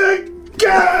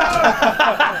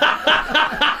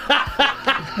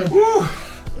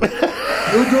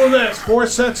 You do this 4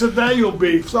 sets a day, you'll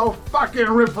be so fucking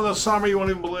ripped for the summer you won't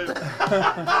even believe it.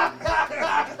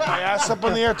 My ass up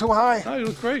in the air too high. Oh, you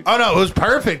look great. Oh no, it was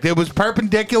perfect. It was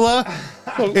perpendicular.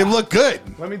 It looked good.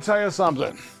 Let me tell you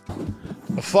something.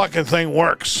 The fucking thing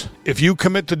works. If you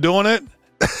commit to doing it,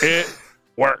 it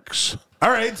works. All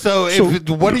right, so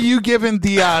what are you giving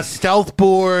the Stealth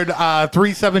Board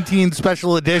 317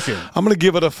 Special Edition? I'm going to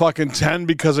give it a fucking 10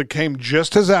 because it came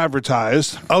just as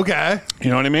advertised. Okay. You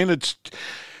know what I mean? It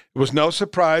was no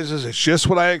surprises. It's just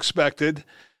what I expected.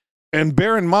 And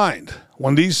bear in mind,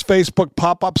 when these Facebook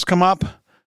pop-ups come up,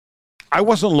 I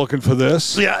wasn't looking for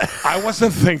this. Yeah. I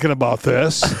wasn't thinking about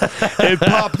this. It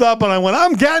popped up and I went,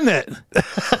 I'm getting it.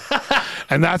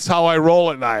 And that's how I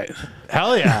roll at night.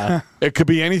 Hell yeah. It could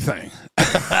be anything.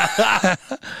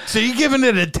 So you're giving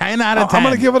it a 10 out of 10? I'm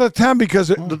going to give it a 10 because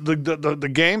the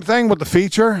game thing with the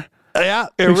feature, Yeah.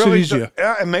 it Makes it really easier.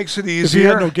 it makes it If you easier.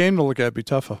 had no game to look at, it'd be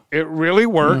tougher. It really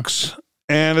works.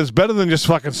 And it's better than just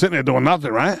fucking sitting there doing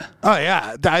nothing, right? Oh,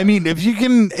 yeah. I mean, if you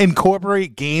can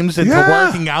incorporate games into Yeah.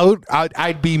 working out,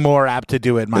 I'd be more apt to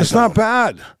do it myself. It's not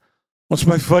bad. Once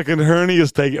my fucking hernia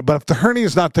is taken, but if the hernia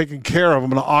is not taken care of, I'm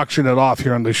going to auction it off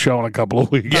here on the show in a couple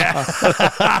of weeks. Yeah.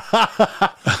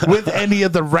 With any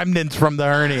of the remnants from the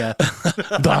hernia.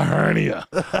 The hernia.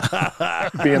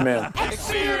 Be a man.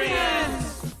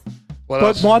 What But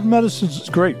else? modern medicine is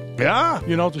great. Yeah.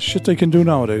 You know, the shit they can do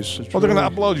nowadays. It's Well, they're going to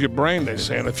really- upload your brain, they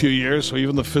say, in a few years, so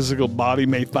even the physical body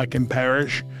may fucking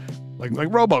perish. Like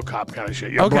RoboCop kind of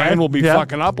shit. Your Okay, brain will be yeah.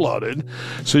 fucking uploaded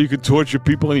so you can torture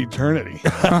people in eternity.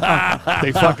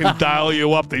 They fucking dial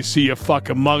you up. They see your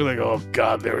fucking mug. They go, oh,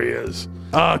 God, there he is.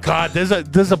 Oh, God.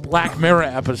 There's a Black Mirror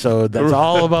episode that's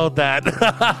all about that.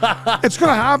 It's going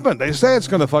to happen. They say it's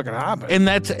going to fucking happen.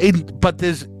 And but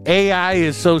this AI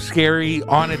is so scary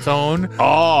on its own.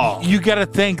 Oh. You got to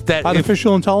think that if,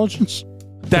 Artificial intelligence?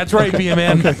 that's right, be a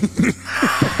man.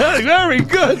 Very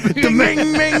good. Ding,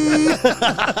 ding.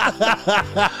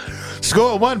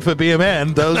 Score 1 for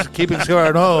BMN. Those keeping score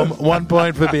at home, 1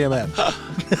 point for BMN.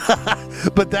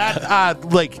 But that,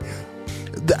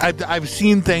 I've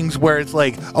seen things where it's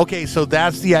like, okay, so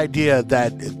that's the idea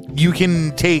that you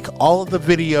can take all of the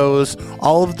videos,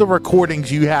 all of the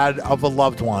recordings you had of a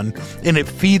loved one, and it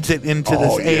feeds it into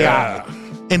this AI.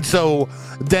 And so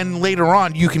then later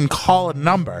on, you can call a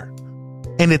number.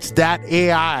 And it's that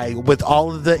AI with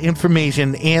all of the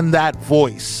information and that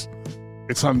voice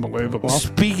It's unbelievable.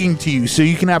 speaking to you, so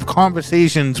you can have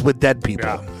conversations with dead people.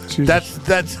 Yeah. Jesus.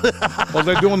 That's Well,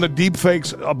 they're doing the deep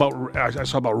fakes about, I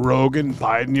saw about Rogan,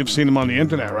 Biden. You've seen them on the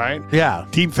internet, right? yeah.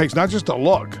 Deep fakes, not just the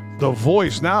look, the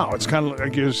voice now. It's kind of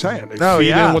like you're saying. They Oh, feed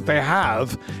yeah. in what they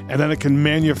have, and then it can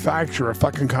manufacture a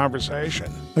fucking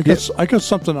conversation. I got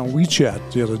something on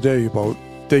WeChat the other day about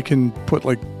they can put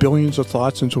like billions of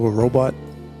thoughts into a robot.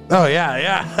 Oh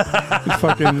yeah. It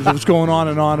fucking it was going on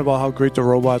and on about how great the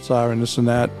robots are and this and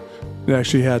that. It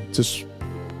actually had this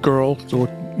girl that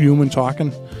looked human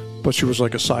talking, but she was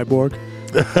like a cyborg.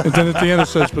 And then at the end it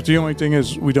says, but the only thing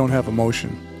is we don't have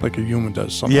emotion like a human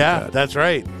does. Something Yeah, like that. that's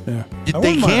right. Yeah. They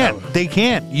wouldn't mind can't. having- They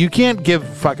can't. You can't give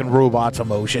fucking robots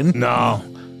emotion. No.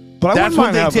 But I That's wouldn't what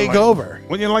mind they having, take like- over.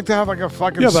 Wouldn't you like to have like a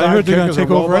fucking Yeah, but I heard they're sidekick gonna as a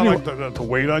take over robot, anyway. like, to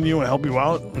wait on you and help you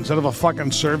out instead of a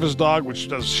fucking service dog which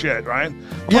does shit, right?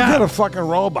 Yeah. I'll get a fucking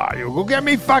robot. You go get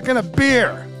me fucking a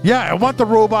beer. Yeah, I want the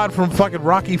robot from fucking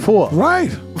Rocky 4. Right.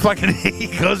 Fucking,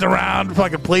 he goes around,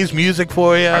 fucking plays music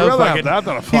for you. I'd rather have fucking- that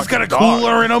than a He's got a fucking dog.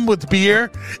 cooler in him with beer,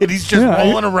 and he's just Yeah,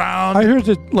 rolling around. I heard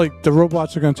that like the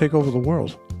robots are going to take over the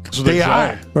world, So They say.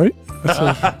 are. right? That's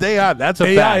a, They are. That's a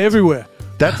AI fact. everywhere.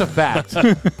 That's a fact.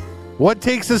 What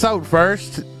takes us out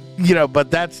first?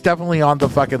 But that's definitely on the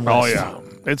fucking list. Oh yeah,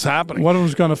 it's happening. One of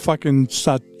them's going to fucking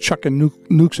start chucking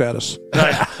nukes at us.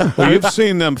 Well, you've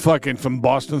seen them fucking from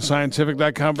Boston Scientific,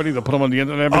 that company. They put them on the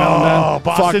internet every now and then. Oh,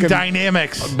 Boston Fucking-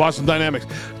 Dynamics. Boston Dynamics,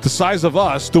 the size of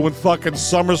us, doing fucking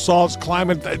somersaults,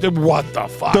 climbing. What the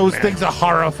fuck? Those man? things are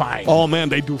horrifying. Oh man,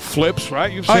 they do flips,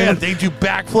 right? You've seen Oh, yeah, them? they do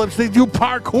backflips. They do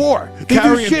parkour. They do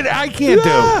Carrying- shit I can't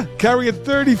Yeah, carrying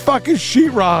 30 fucking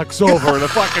sheetrocks over in a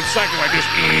fucking second like this.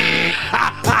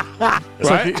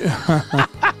 Right? do.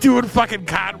 Doing fucking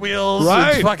cartwheels.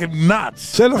 Right. It's fucking nuts.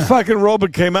 Say the fucking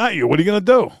robot came at you. What are you gonna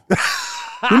do?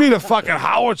 You need a fucking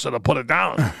howitzer to put it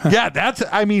down. Yeah,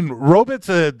 robots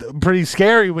are pretty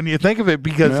scary when you think of it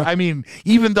because,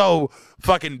 even though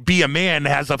fucking Be a Man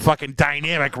has a fucking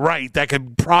dynamic right that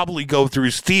could probably go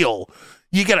through steel,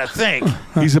 you gotta think.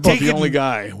 He's about the Taking- only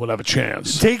guy who would have a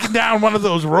chance. Taking down one of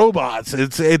those robots,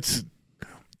 it's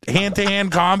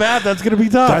hand-to-hand combat. That's gonna be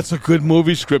tough. That's a good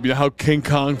movie script. You know how King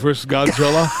Kong versus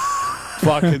Godzilla?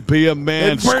 Fucking Be a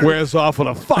Man squares off with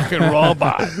a fucking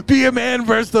robot. Be a Man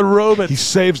versus the robot. He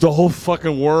saves the whole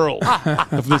fucking world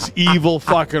of this evil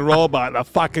fucking robot in a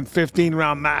fucking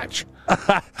 15-round match.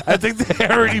 I think they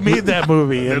already made that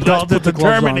movie and Let's called it Put the the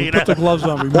gloves on. Terminator. Put the gloves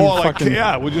on. We Or mean like, fucking.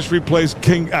 yeah, we'll just replace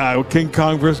King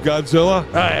Kong versus Godzilla.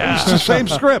 Oh, yeah. It's the same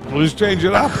script. We'll just change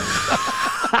it up.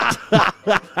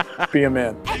 Be a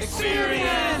man.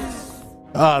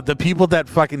 The people that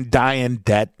fucking die in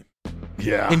debt.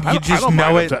 Yeah. And you I just don't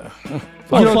know mind it. if that-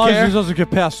 Well, You as don't long care? as it doesn't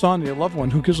get passed on to your loved one,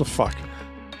 who gives a fuck?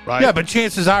 Right? Yeah, but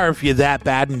chances are, if you're that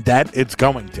bad in debt, it's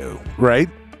going to, right?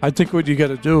 I think what you got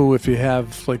to do if you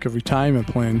have like a retirement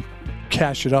plan,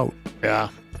 cash it out. Yeah.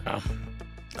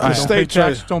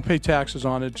 Don't pay taxes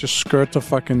on it. Just skirt the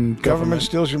fucking Government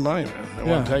steals your money, man. They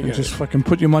won't take and it. just fucking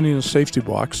put your money in a safety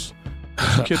box.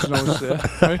 The kids know it's there,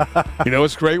 right? You know,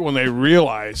 it's great when they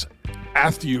realize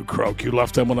after you croak, you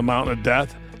left them with a mountain of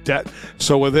debt.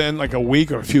 So within like a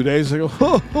week or a few days, they go,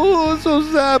 oh, it's so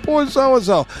sad, poor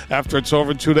so-and-so. After it's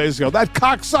over 2 days, they go, that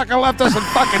cocksucker left us in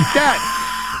fucking debt.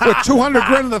 With 200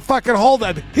 grand in the fucking hole.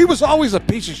 That he was always a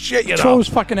piece of shit, you Throw know. his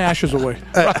fucking ashes away.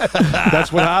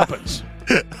 That's what happens.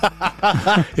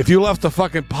 If you left a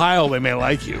fucking pile, they may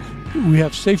like you. We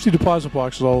have safety deposit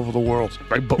boxes all over the world.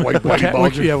 Right, but white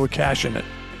We're cashing it.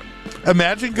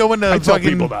 Imagine going to I tell fucking.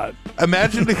 people that.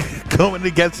 Imagine going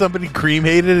to get somebody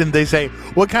cremated, and they say,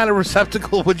 "What kind of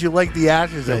receptacle would you like the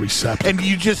ashes in?" receptacle. And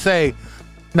you just say,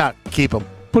 "Nah, keep them."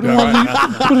 Put it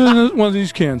in one of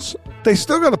these cans. They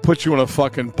still got to put you in a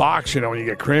fucking box, you know, when you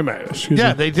get cremated. Excuse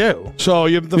Yeah, me. they do. So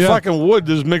the Yeah. fucking wood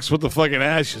is mixed with the fucking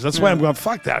ashes. That's why I'm going,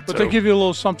 fuck that, But too. they give you a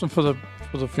little something for the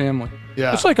family.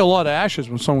 Yeah. It's like a lot of ashes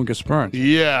when someone gets burned.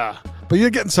 Yeah. But you're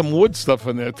getting some wood stuff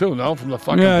in there, too, no? From the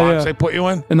fucking Yeah, box yeah. they put you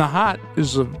in? And the heart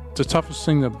is the toughest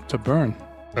thing to burn.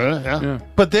 Yeah. Yeah.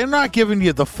 But they're not giving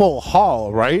you the full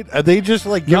haul, right? Are they just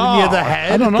like giving you the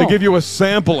head? I don't know. They give you a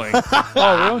sampling.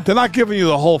 Oh, really? They're not giving you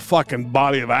the whole fucking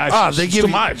body of ashes. Oh, they It's give too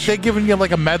you, much. They're giving you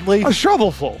like a medley. A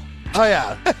shovelful. Oh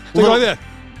yeah, They go like that.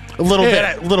 a little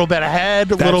Yeah. little bit of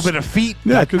head, a little bit of feet,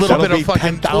 Yeah, a little bit that'll of be fucking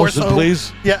 10,000, torso.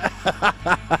 please. Yeah,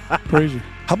 Crazy.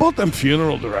 How about them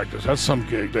funeral directors? That's some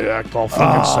gig. They act all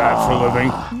fucking sad for a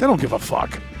living. They don't give a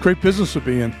fuck. Great business to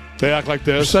be in. They act like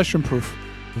this. Recession proof.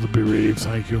 The bereaved,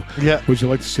 thank you. Yeah. Would you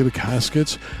like to see the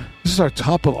caskets? This is our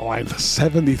top of the line for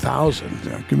 70,000.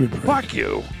 Yeah, give me a break. Fuck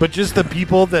you. but just the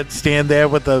people that stand there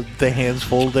with the hands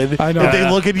folded. I know. And they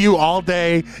Yeah. look at you all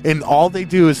day, and all they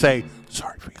do is say,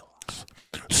 "Sorry for your loss.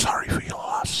 Sorry for your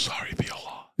loss. Sorry for your loss."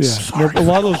 Yeah, a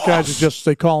lot of those guys are just,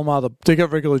 they call them out of they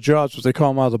got regular jobs, but they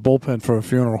call them out of the bullpen for a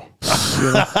funeral.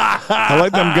 You know? I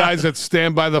like them guys that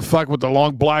stand by the fuck with the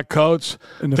long black coats.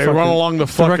 And the They run fucking along the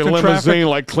fucking directing limousine traffic.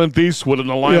 like Clint Eastwood in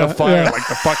the line Yeah, of fire, yeah. like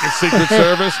the fucking Secret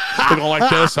Service. They go like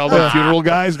this. How the funeral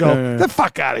guys go, Yeah. the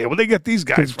fuck out of here. Where they get these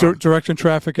guys from? Directing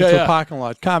traffic into Yeah. a parking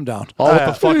lot. Calm down. All with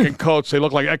the fucking coats. They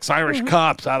look like ex-Irish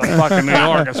cops out of fucking New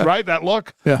York. That's right, that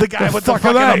look? Yeah. The guy with the fuck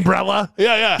are fucking they? umbrella.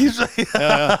 Yeah, yeah. He's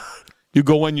You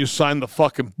go in, you sign the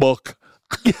fucking book.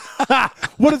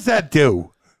 what does that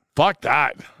do? Fuck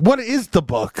that. What is the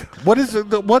book? What is it?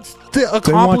 What's the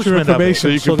They want your accomplishment of it? So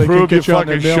information you so can they can prove you get you on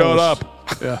their fucking mail showed list.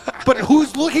 up. Yeah. But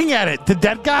who's looking at it? The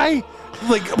dead guy?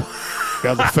 Like,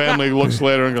 Yeah, the family looks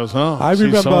later and goes, oh. I see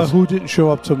remember so-and-so. who didn't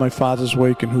show up to my father's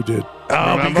wake and who did.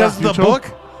 Remember? because of You the too?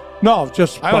 book? No,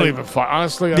 just I don't by- even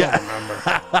honestly, I Yeah. don't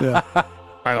remember. Yeah.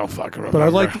 I don't fucking remember. But I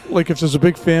like if there's a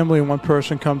big family and one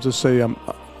person comes to say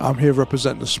I'm here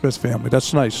representing the Smith family.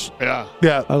 That's nice. Yeah.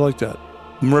 Yeah. I like that.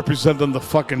 I'm representing the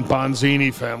fucking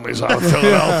Bonzini families out of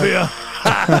Philadelphia.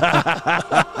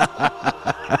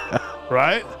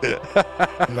 Right?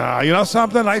 Nah, you know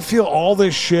something? I feel all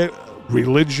this shit,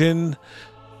 religion,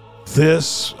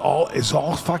 this, all is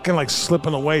all fucking like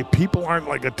slipping away. People aren't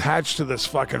like attached to this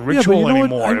fucking but ritual you know what?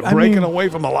 anymore. I They're breaking mean- away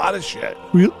from a lot of shit.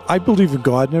 I believe in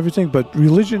God and everything, but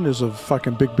religion is a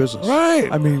fucking big business. Right.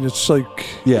 I mean, it's like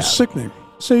Yeah. it's sickening.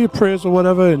 Say your prayers or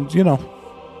whatever, and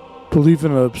believe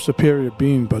in a superior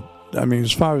being. But I mean,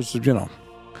 as far as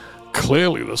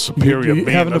Clearly, the superior You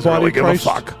being having the doesn't body really of give a Christ?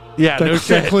 fuck. Yeah, no that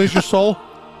shit. clears your soul.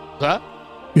 Huh?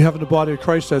 You having the body of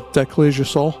Christ that clears your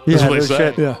soul. That's Yeah, what no they say.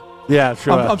 shit. Yeah. Yeah,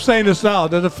 sure. I'm saying this now.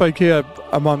 Then if I hear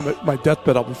I'm on my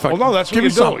deathbed, I'll be fucking. Well, no, that's give what me you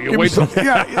some. do. You Give me wait till, some.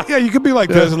 yeah, you could be like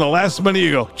this, and the last minute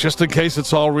you go, just in case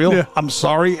it's all real, Yeah. I'm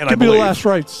sorry, and I Give me the believe. last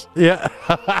rites. yeah.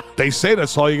 They say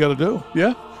that's all you got to do.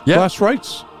 Yeah. Yeah. Last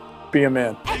rites. Be a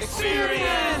man.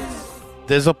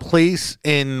 There's a place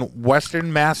in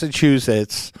Western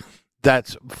Massachusetts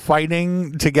that's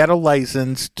fighting to get a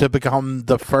license to become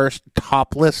the first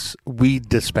topless weed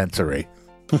dispensary.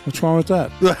 What's wrong with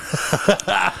that?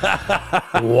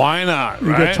 Why not?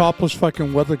 You Right? got topless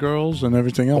fucking weather girls and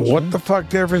everything else. What right? the fuck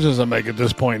difference does it make at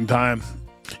this point in time?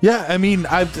 Yeah, I mean,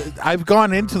 I've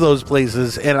gone into those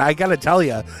places, and I got to tell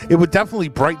you, it would definitely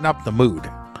brighten up the mood.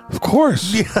 Of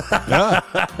course. Yeah.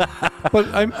 But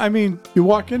I mean, you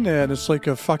walk in there and it's like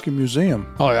a fucking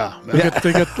museum. Oh, yeah.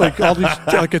 They got like all these,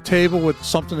 like a table with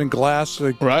something in glass.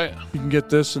 Like Right. you can get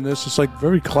this and this. It's like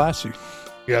very classy.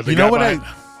 Yeah, You know what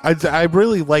I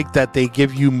really like that they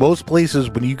give you most places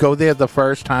when you go there the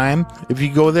first time. If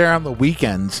you go there on the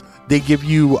weekends, they give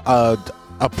you a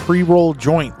pre-roll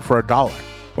joint for $1.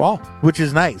 Wow. Which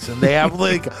is nice, and they have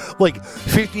like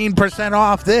 15%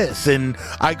 off this, and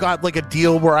I got like a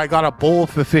deal where I got a bowl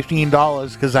for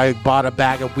 $15 because I bought a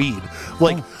bag of weed.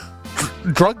 Like,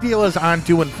 drug dealers aren't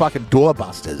doing fucking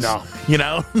doorbusters. No. You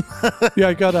know? Yeah,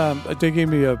 I got they gave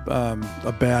me a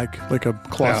bag, like a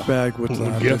cloth bag with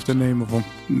gift. the name of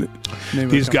them.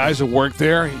 These guys that work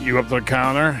there, you up to the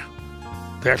counter,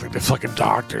 they act like they're fucking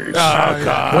doctors. Oh,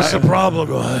 God. What's the problem?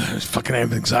 It's fucking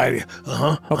anxiety.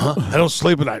 I don't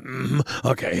sleep at night.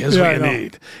 Okay, here's Yeah, what I you know.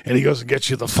 need. And he goes and gets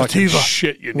you the fucking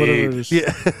shit you Whatever it need. is.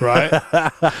 Yeah. Right?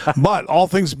 But all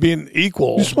things being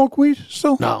equal. You smoke weed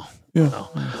still? No. Yeah. No.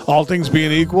 All things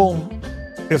being equal,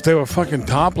 if they were fucking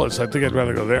topless, I think I'd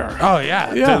rather go there. Oh,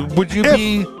 yeah. Yeah. Would you If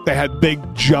be... they had big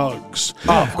jugs.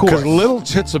 Oh, of course. Because little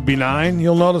tits are benign.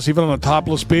 You'll notice even on a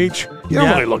topless beach, you don't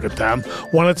Yeah. really look at them.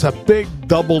 When it's a big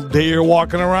double deer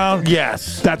walking around,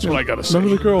 Yes. that's what I got to say.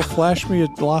 Remember the girl who flashed me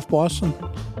at Loft Boston?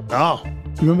 No.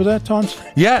 You remember that, Tons?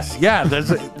 Yes, yeah.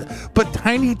 But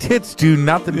tiny tits do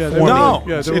nothing Yeah, for they're me. No.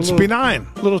 Yeah, it's they were little- benign.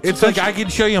 Little. It's like I can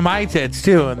show you my tits,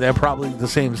 too, and they're probably the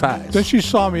same size. Then she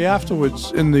saw me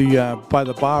afterwards in the by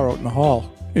the bar out in the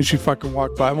hall, and she fucking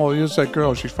walked by. Oh, here's that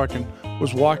girl. She fucking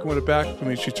was walking with her back to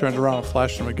me. She turned around and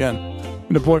flashed him again,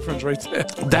 and the boyfriend's right there.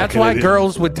 That's Fucking why idiot.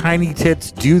 girls with tiny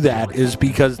tits do that, is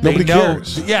because they Nobody know.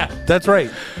 cares. Yeah, that's right.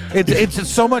 It's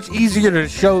so much easier to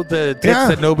show the tits Yeah.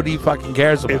 that nobody fucking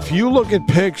cares about. If you look at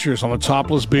pictures on a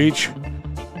topless beach,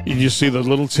 you just see the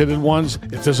little titted ones.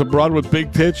 If there's a broad with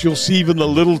big tits, you'll see even the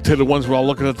little titted ones. We're all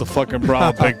looking at the fucking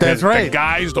broad with big tits. That's right. The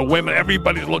guys, the women,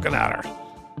 everybody's looking at her.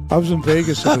 I was in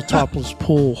Vegas at a topless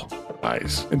pool,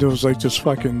 Nice. and there was like this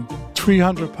fucking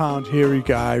 300-pound hairy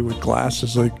guy with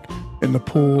glasses, like in the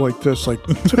pool, like this, like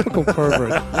typical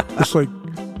pervert. It's like,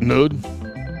 Nude.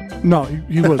 no,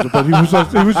 he wasn't, but he was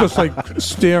just like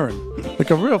staring,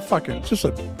 like a real fucking, just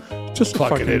a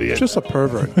Fucking idiot. just a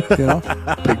pervert, you know?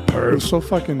 Big It perv. was so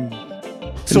fucking.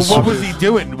 so what was he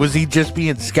doing? Was he just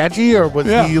being sketchy, or was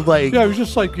Yeah, he like... yeah, it was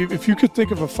just like if you could think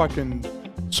of a fucking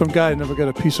some guy that never got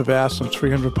a piece of ass, some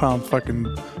 300-pound fucking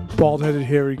bald-headed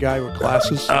hairy guy with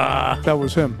glasses. That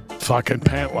was him. Fucking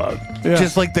pant load. Yeah.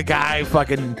 Just like the guy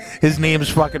fucking, his name's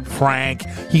fucking Frank.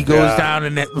 He goes Yeah. down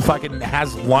and fucking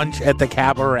has lunch at the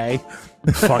cabaret.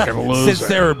 Fucking loser. Sits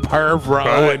there in perv row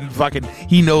Right. and fucking,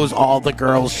 he knows all the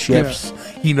girls' shifts.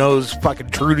 He knows fucking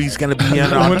Trudy's gonna be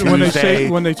in on when Tuesday.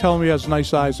 when they tell him he has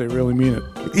nice eyes, they really mean it.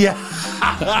 Yeah.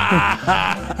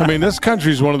 I mean, this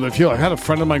country's one of the few. I had a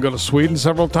friend of mine go to Sweden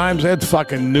several times. They had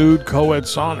fucking nude co-ed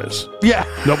saunas. Yeah.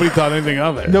 Nobody thought anything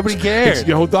of it. Nobody cared.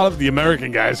 You know, who thought of the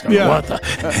American guys going, Yeah. what the?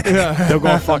 Yeah. They're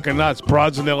going fucking nuts.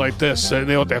 Broads in there like this, sitting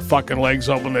there with their fucking legs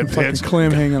open, their Fucking tits.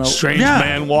 clam hanging out. Strange Yeah.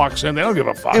 man walks in. They don't give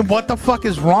a fuck. And what the fuck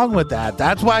is wrong with that?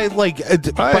 That's why, like,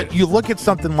 but you look at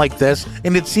something like this,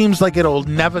 and it seems like it'll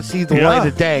never see the Yeah. light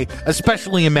of day,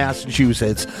 especially in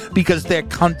Massachusetts, because they're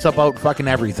cunts about fucking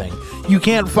everything. You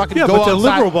can't fucking Yeah, go but they're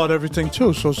outside. liberal about everything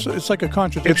too. So it's like a It's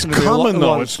contradiction. to a common, lot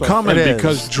though. of It's stuff. common It is.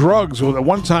 because drugs, well, at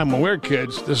one time when we were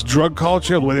kids, this drug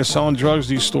culture, the way they're selling drugs,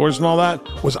 these stores and all that,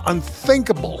 was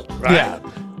unthinkable, right? Yeah.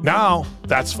 Now,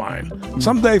 that's fine.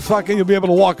 Someday, fucking, you'll be able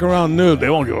to walk around nude. They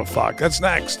won't give a fuck. That's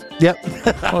next. Yep.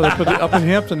 Well, they put it up in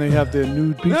Hampton, they have their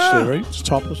nude beach Yeah. there, right? It's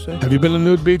topless day. Have you been to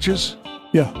nude beaches?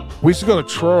 Yeah. We used to go to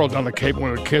Truro down the Cape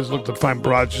when we were kids, look to find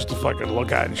broads just to fucking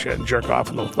look at and shit and jerk off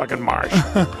in the fucking marsh.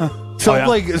 So Oh, yeah.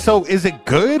 like, so is it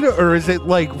good, or is it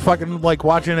like fucking like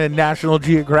watching a National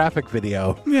Geographic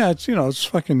video? Yeah, it's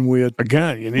fucking weird.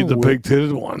 Again, you need the Oh, big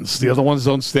titted ones. The other ones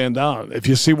don't stand out. If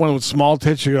you see one with small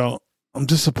tits, you go, I'm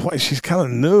disappointed. She's kind of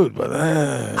nude, but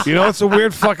you know, it's a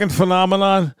weird fucking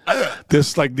phenomenon.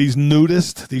 This like these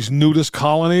nudist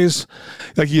colonies.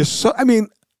 Like I mean,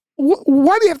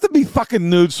 why do you have to be fucking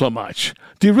nude so much?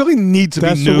 Do you really need to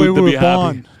That's be the way nude we to be were happy?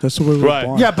 born. That's the way we were Right.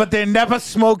 born. Yeah, but they're never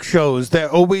smoke shows.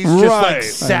 They're always just like Right.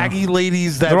 saggy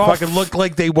ladies that They're all fucking look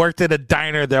like they worked at a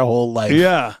diner their whole life.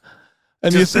 Yeah.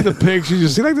 And you see the pigs, you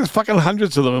see like there's fucking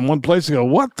hundreds of them in one place. You go,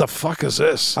 what the fuck is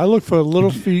this? I look for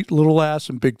little feet, little ass,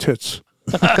 and big tits.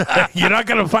 You're not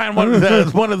gonna find one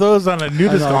of those on a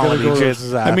nudist colony.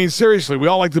 Chances are. I mean, seriously, we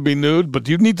all like to be nude, but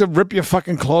do you need to rip your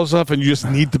fucking clothes off and you just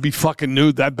need to be fucking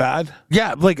nude that bad?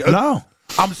 yeah, like No.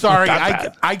 I'm sorry, Not that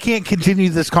bad. I can't continue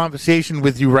this conversation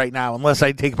with you right now unless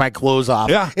I take my clothes off.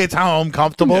 Yeah. It's how I'm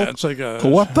comfortable. Yeah, it's like a.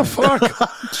 What the fuck?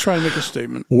 Let's try and make a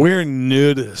statement. We're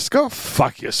nudists. Go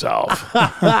fuck yourself.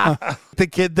 The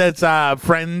kid that's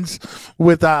friends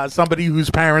with somebody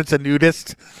whose parents are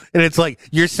nudist, and it's like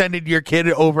you're sending your kid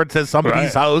over to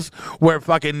somebody's Right. house where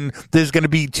fucking there's gonna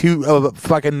be two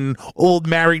fucking old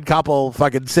married couple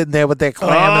fucking sitting there with their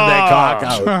clam and their cock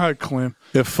out. Clam.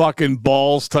 If fucking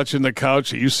balls touching the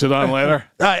couch that you sit on later.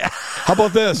 How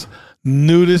about this?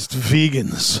 Nudist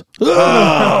vegans.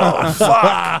 Oh,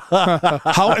 fuck.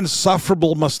 How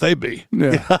insufferable must they be?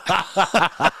 Yeah.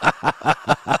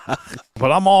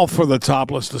 But I'm all for the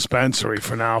topless dispensary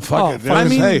for now. Fuck it. I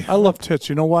mean, Hey. I love tits.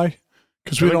 You know why?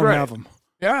 Because we They're don't great. have them.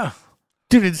 Yeah.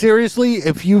 Dude, and seriously,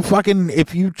 if you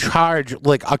charge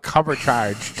like a cover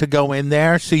charge to go in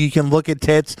there so you can look at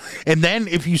tits, and then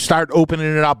if you start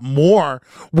opening it up more,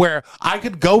 where I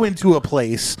could go into a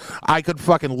place, I could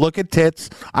fucking look at tits,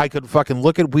 I could fucking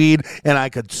look at weed, and I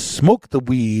could smoke the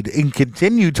weed and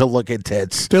continue to look at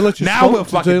tits. They let you now smoke- we're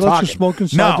fucking they let you talking. smoke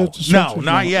inside no, the no, dispensary?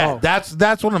 not No. yet. Oh.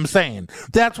 That's what I'm saying.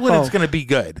 That's when it's Oh. gonna be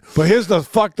good. But here's the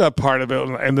fucked up part of it,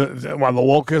 and while the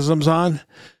wokeism's on,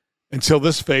 until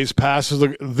this phase passes,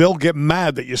 they'll get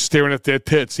mad that you're staring at their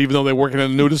tits, even though they're working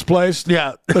in a nudist place.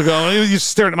 Yeah. They'll go, you're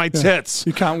staring at my tits.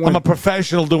 You can't win. I'm a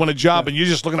professional doing a job, and you're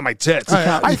just looking at my tits.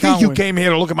 can't- I you think can't you win. came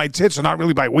here to look at my tits and not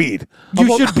really buy weed.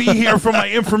 You should be here for my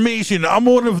information. I'm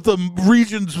one of the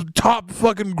region's top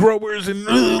fucking growers and.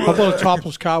 How about a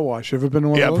topless car wash? You ever been to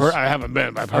one Yeah, of those? I haven't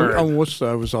been. I've heard. On Worcester,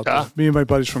 I was out Yeah. there. Me and my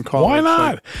buddies from college. Why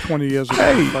not? Like 20 years ago.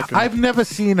 Hey, Fucking- I've never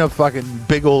seen a fucking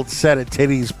big old set of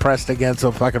titties pressed against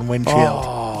a fucking windshield.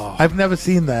 I've never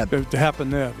seen that. it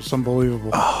happened there. It was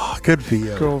unbelievable. Oh, good for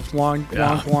you. Girl with long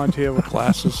blonde hair with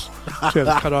glasses. She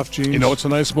had cut off jeans. You know what's a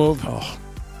nice move?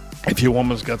 If your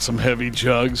woman's got some heavy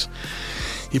jugs,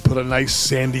 you put a nice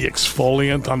sandy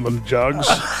exfoliant on them jugs,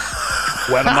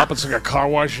 wet them up. It's like a car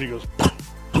wash. She goes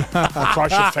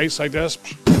across your face like this.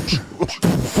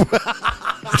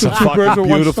 It's a birds fucking with one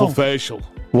beautiful stone. facial.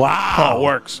 Wow. Oh, it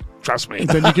works. Trust me.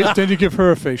 Then you give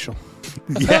her a facial.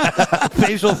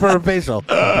 Facial for a facial.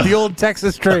 The old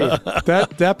Texas trade.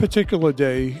 That particular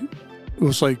day, it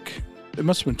was like, it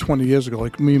must have been 20 years ago.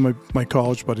 Like me and my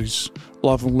college buddies, a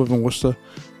lot of them live in Worcester.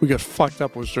 We got fucked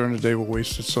up. It was during the day, we're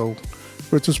wasted. So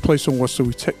we're at this place in Worcester.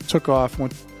 We took off,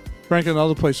 drank at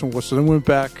another place in Worcester, then went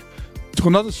back to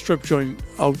another strip joint.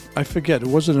 I forget. It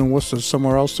wasn't in Worcester.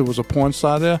 Somewhere else. There was a porn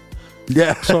star there.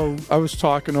 Yeah. So I was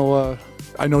talking to her.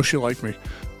 I know she liked me.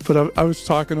 But I was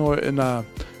talking to her, and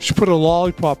she put a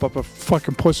lollipop up her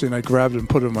fucking pussy, and I grabbed it and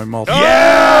put it in my mouth. Man.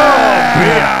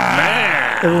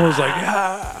 Everyone was like,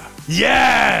 yeah.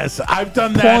 Yes, I've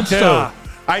done Porn that too. star.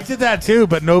 I did that too,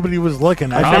 but nobody was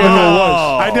looking. I forget who it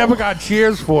was. I never got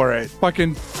cheers for it.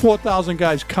 Fucking 4,000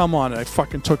 guys come on it. I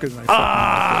fucking took it, and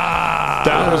I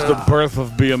That was the birth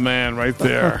of Be a Man right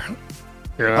there.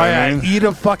 You know Oh what yeah, I mean? eat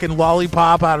a fucking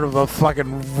lollipop out of a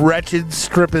fucking wretched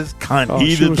stripper's cunt. Oh,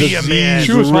 Eat she a was- Be a man.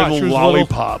 she was hot. riddled She was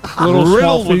lollipop. little small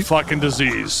riddled with feet. fucking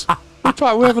disease. we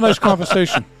have a nice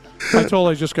conversation. I told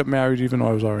her I just got married, even though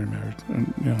I was already married.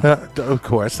 And, you know, Of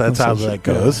course, that's how that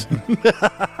goes.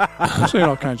 I'm saying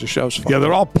all kinds of shows. Yeah,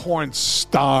 they're all porn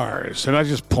stars. They're not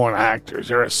just porn actors.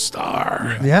 They're a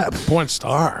star. Yeah. Porn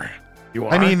star. You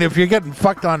are? I mean, if you're getting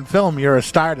fucked on film, you're a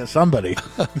star to somebody.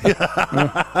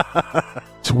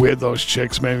 it's weird, those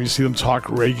chicks, man. You see them talk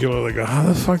regularly. They go, how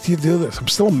the fuck do you do this? I'm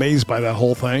still amazed by that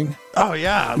whole thing. Oh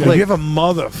yeah, If you have a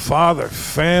mother, father,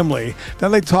 family,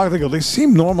 then they talk, they go, they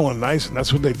seem normal and nice, and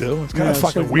that's what they do. It's kind of it's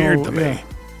fucking like weird no- to me. yeah.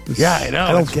 yeah, I know.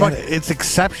 I don't it's, get it. It's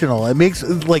exceptional. It makes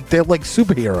like they're like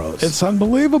superheroes. It's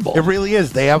unbelievable. It really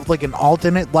is. They have like an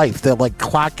alternate life. They're like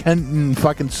Clark Kent and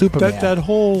fucking Superman. That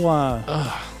whole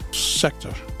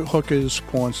sector, hookers,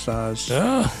 porn stars,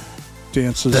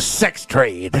 dancers. the sex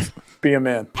trade. Be a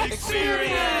man.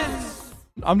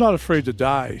 I'm not afraid to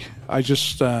die. I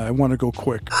just I want to go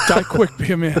quick. Die quick,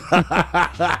 be a man.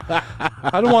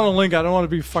 I don't want to linger. I don't want to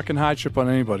be fucking hardship on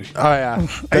anybody. Oh yeah.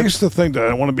 I used to think that I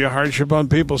don't want to be a hardship on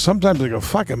people. Sometimes I go,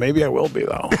 fuck it, maybe I will be,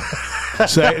 though.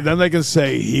 Then they can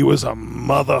say, he was a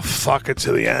motherfucker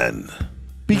to the end.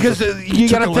 Because you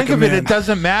got to took it think like a of it. man. It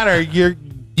doesn't matter.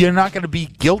 You're not going to be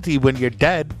guilty when you're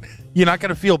dead. You're not going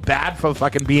to feel bad for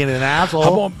fucking being an asshole.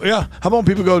 How about when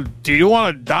people go, do you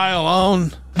want to die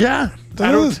alone? yeah.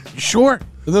 Sure.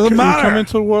 It doesn't You matter. come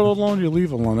into the world alone, you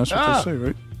leave alone. That's what they say,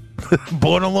 right?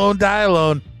 Born alone, die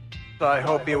alone. I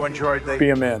hope you enjoyed the Be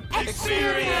a man.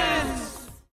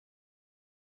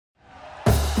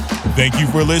 Thank you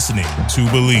for listening to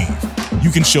Believe.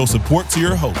 You can show support to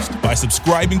your host by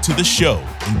subscribing to the show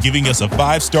and giving us a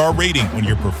 5-star rating on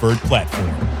your preferred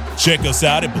platform. Check us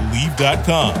out at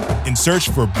Believe.com and search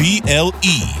for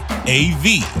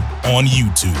BLEAV on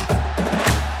YouTube.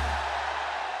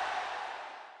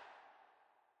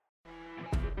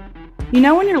 You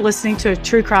know when you're listening to a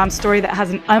true crime story that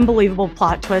has an unbelievable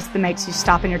plot twist that makes you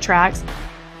stop in your tracks?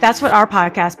 That's what our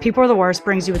podcast, People Are the Worst,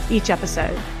 brings you with each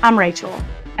episode. I'm Rachel.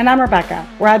 And I'm Rebecca.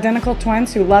 We're identical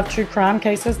twins who love true crime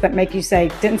cases that make you say,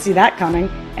 didn't see that coming,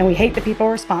 and we hate the people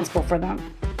responsible for them.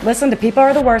 Listen to People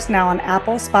Are the Worst now on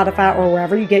Apple, Spotify, or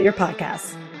wherever you get your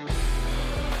podcasts.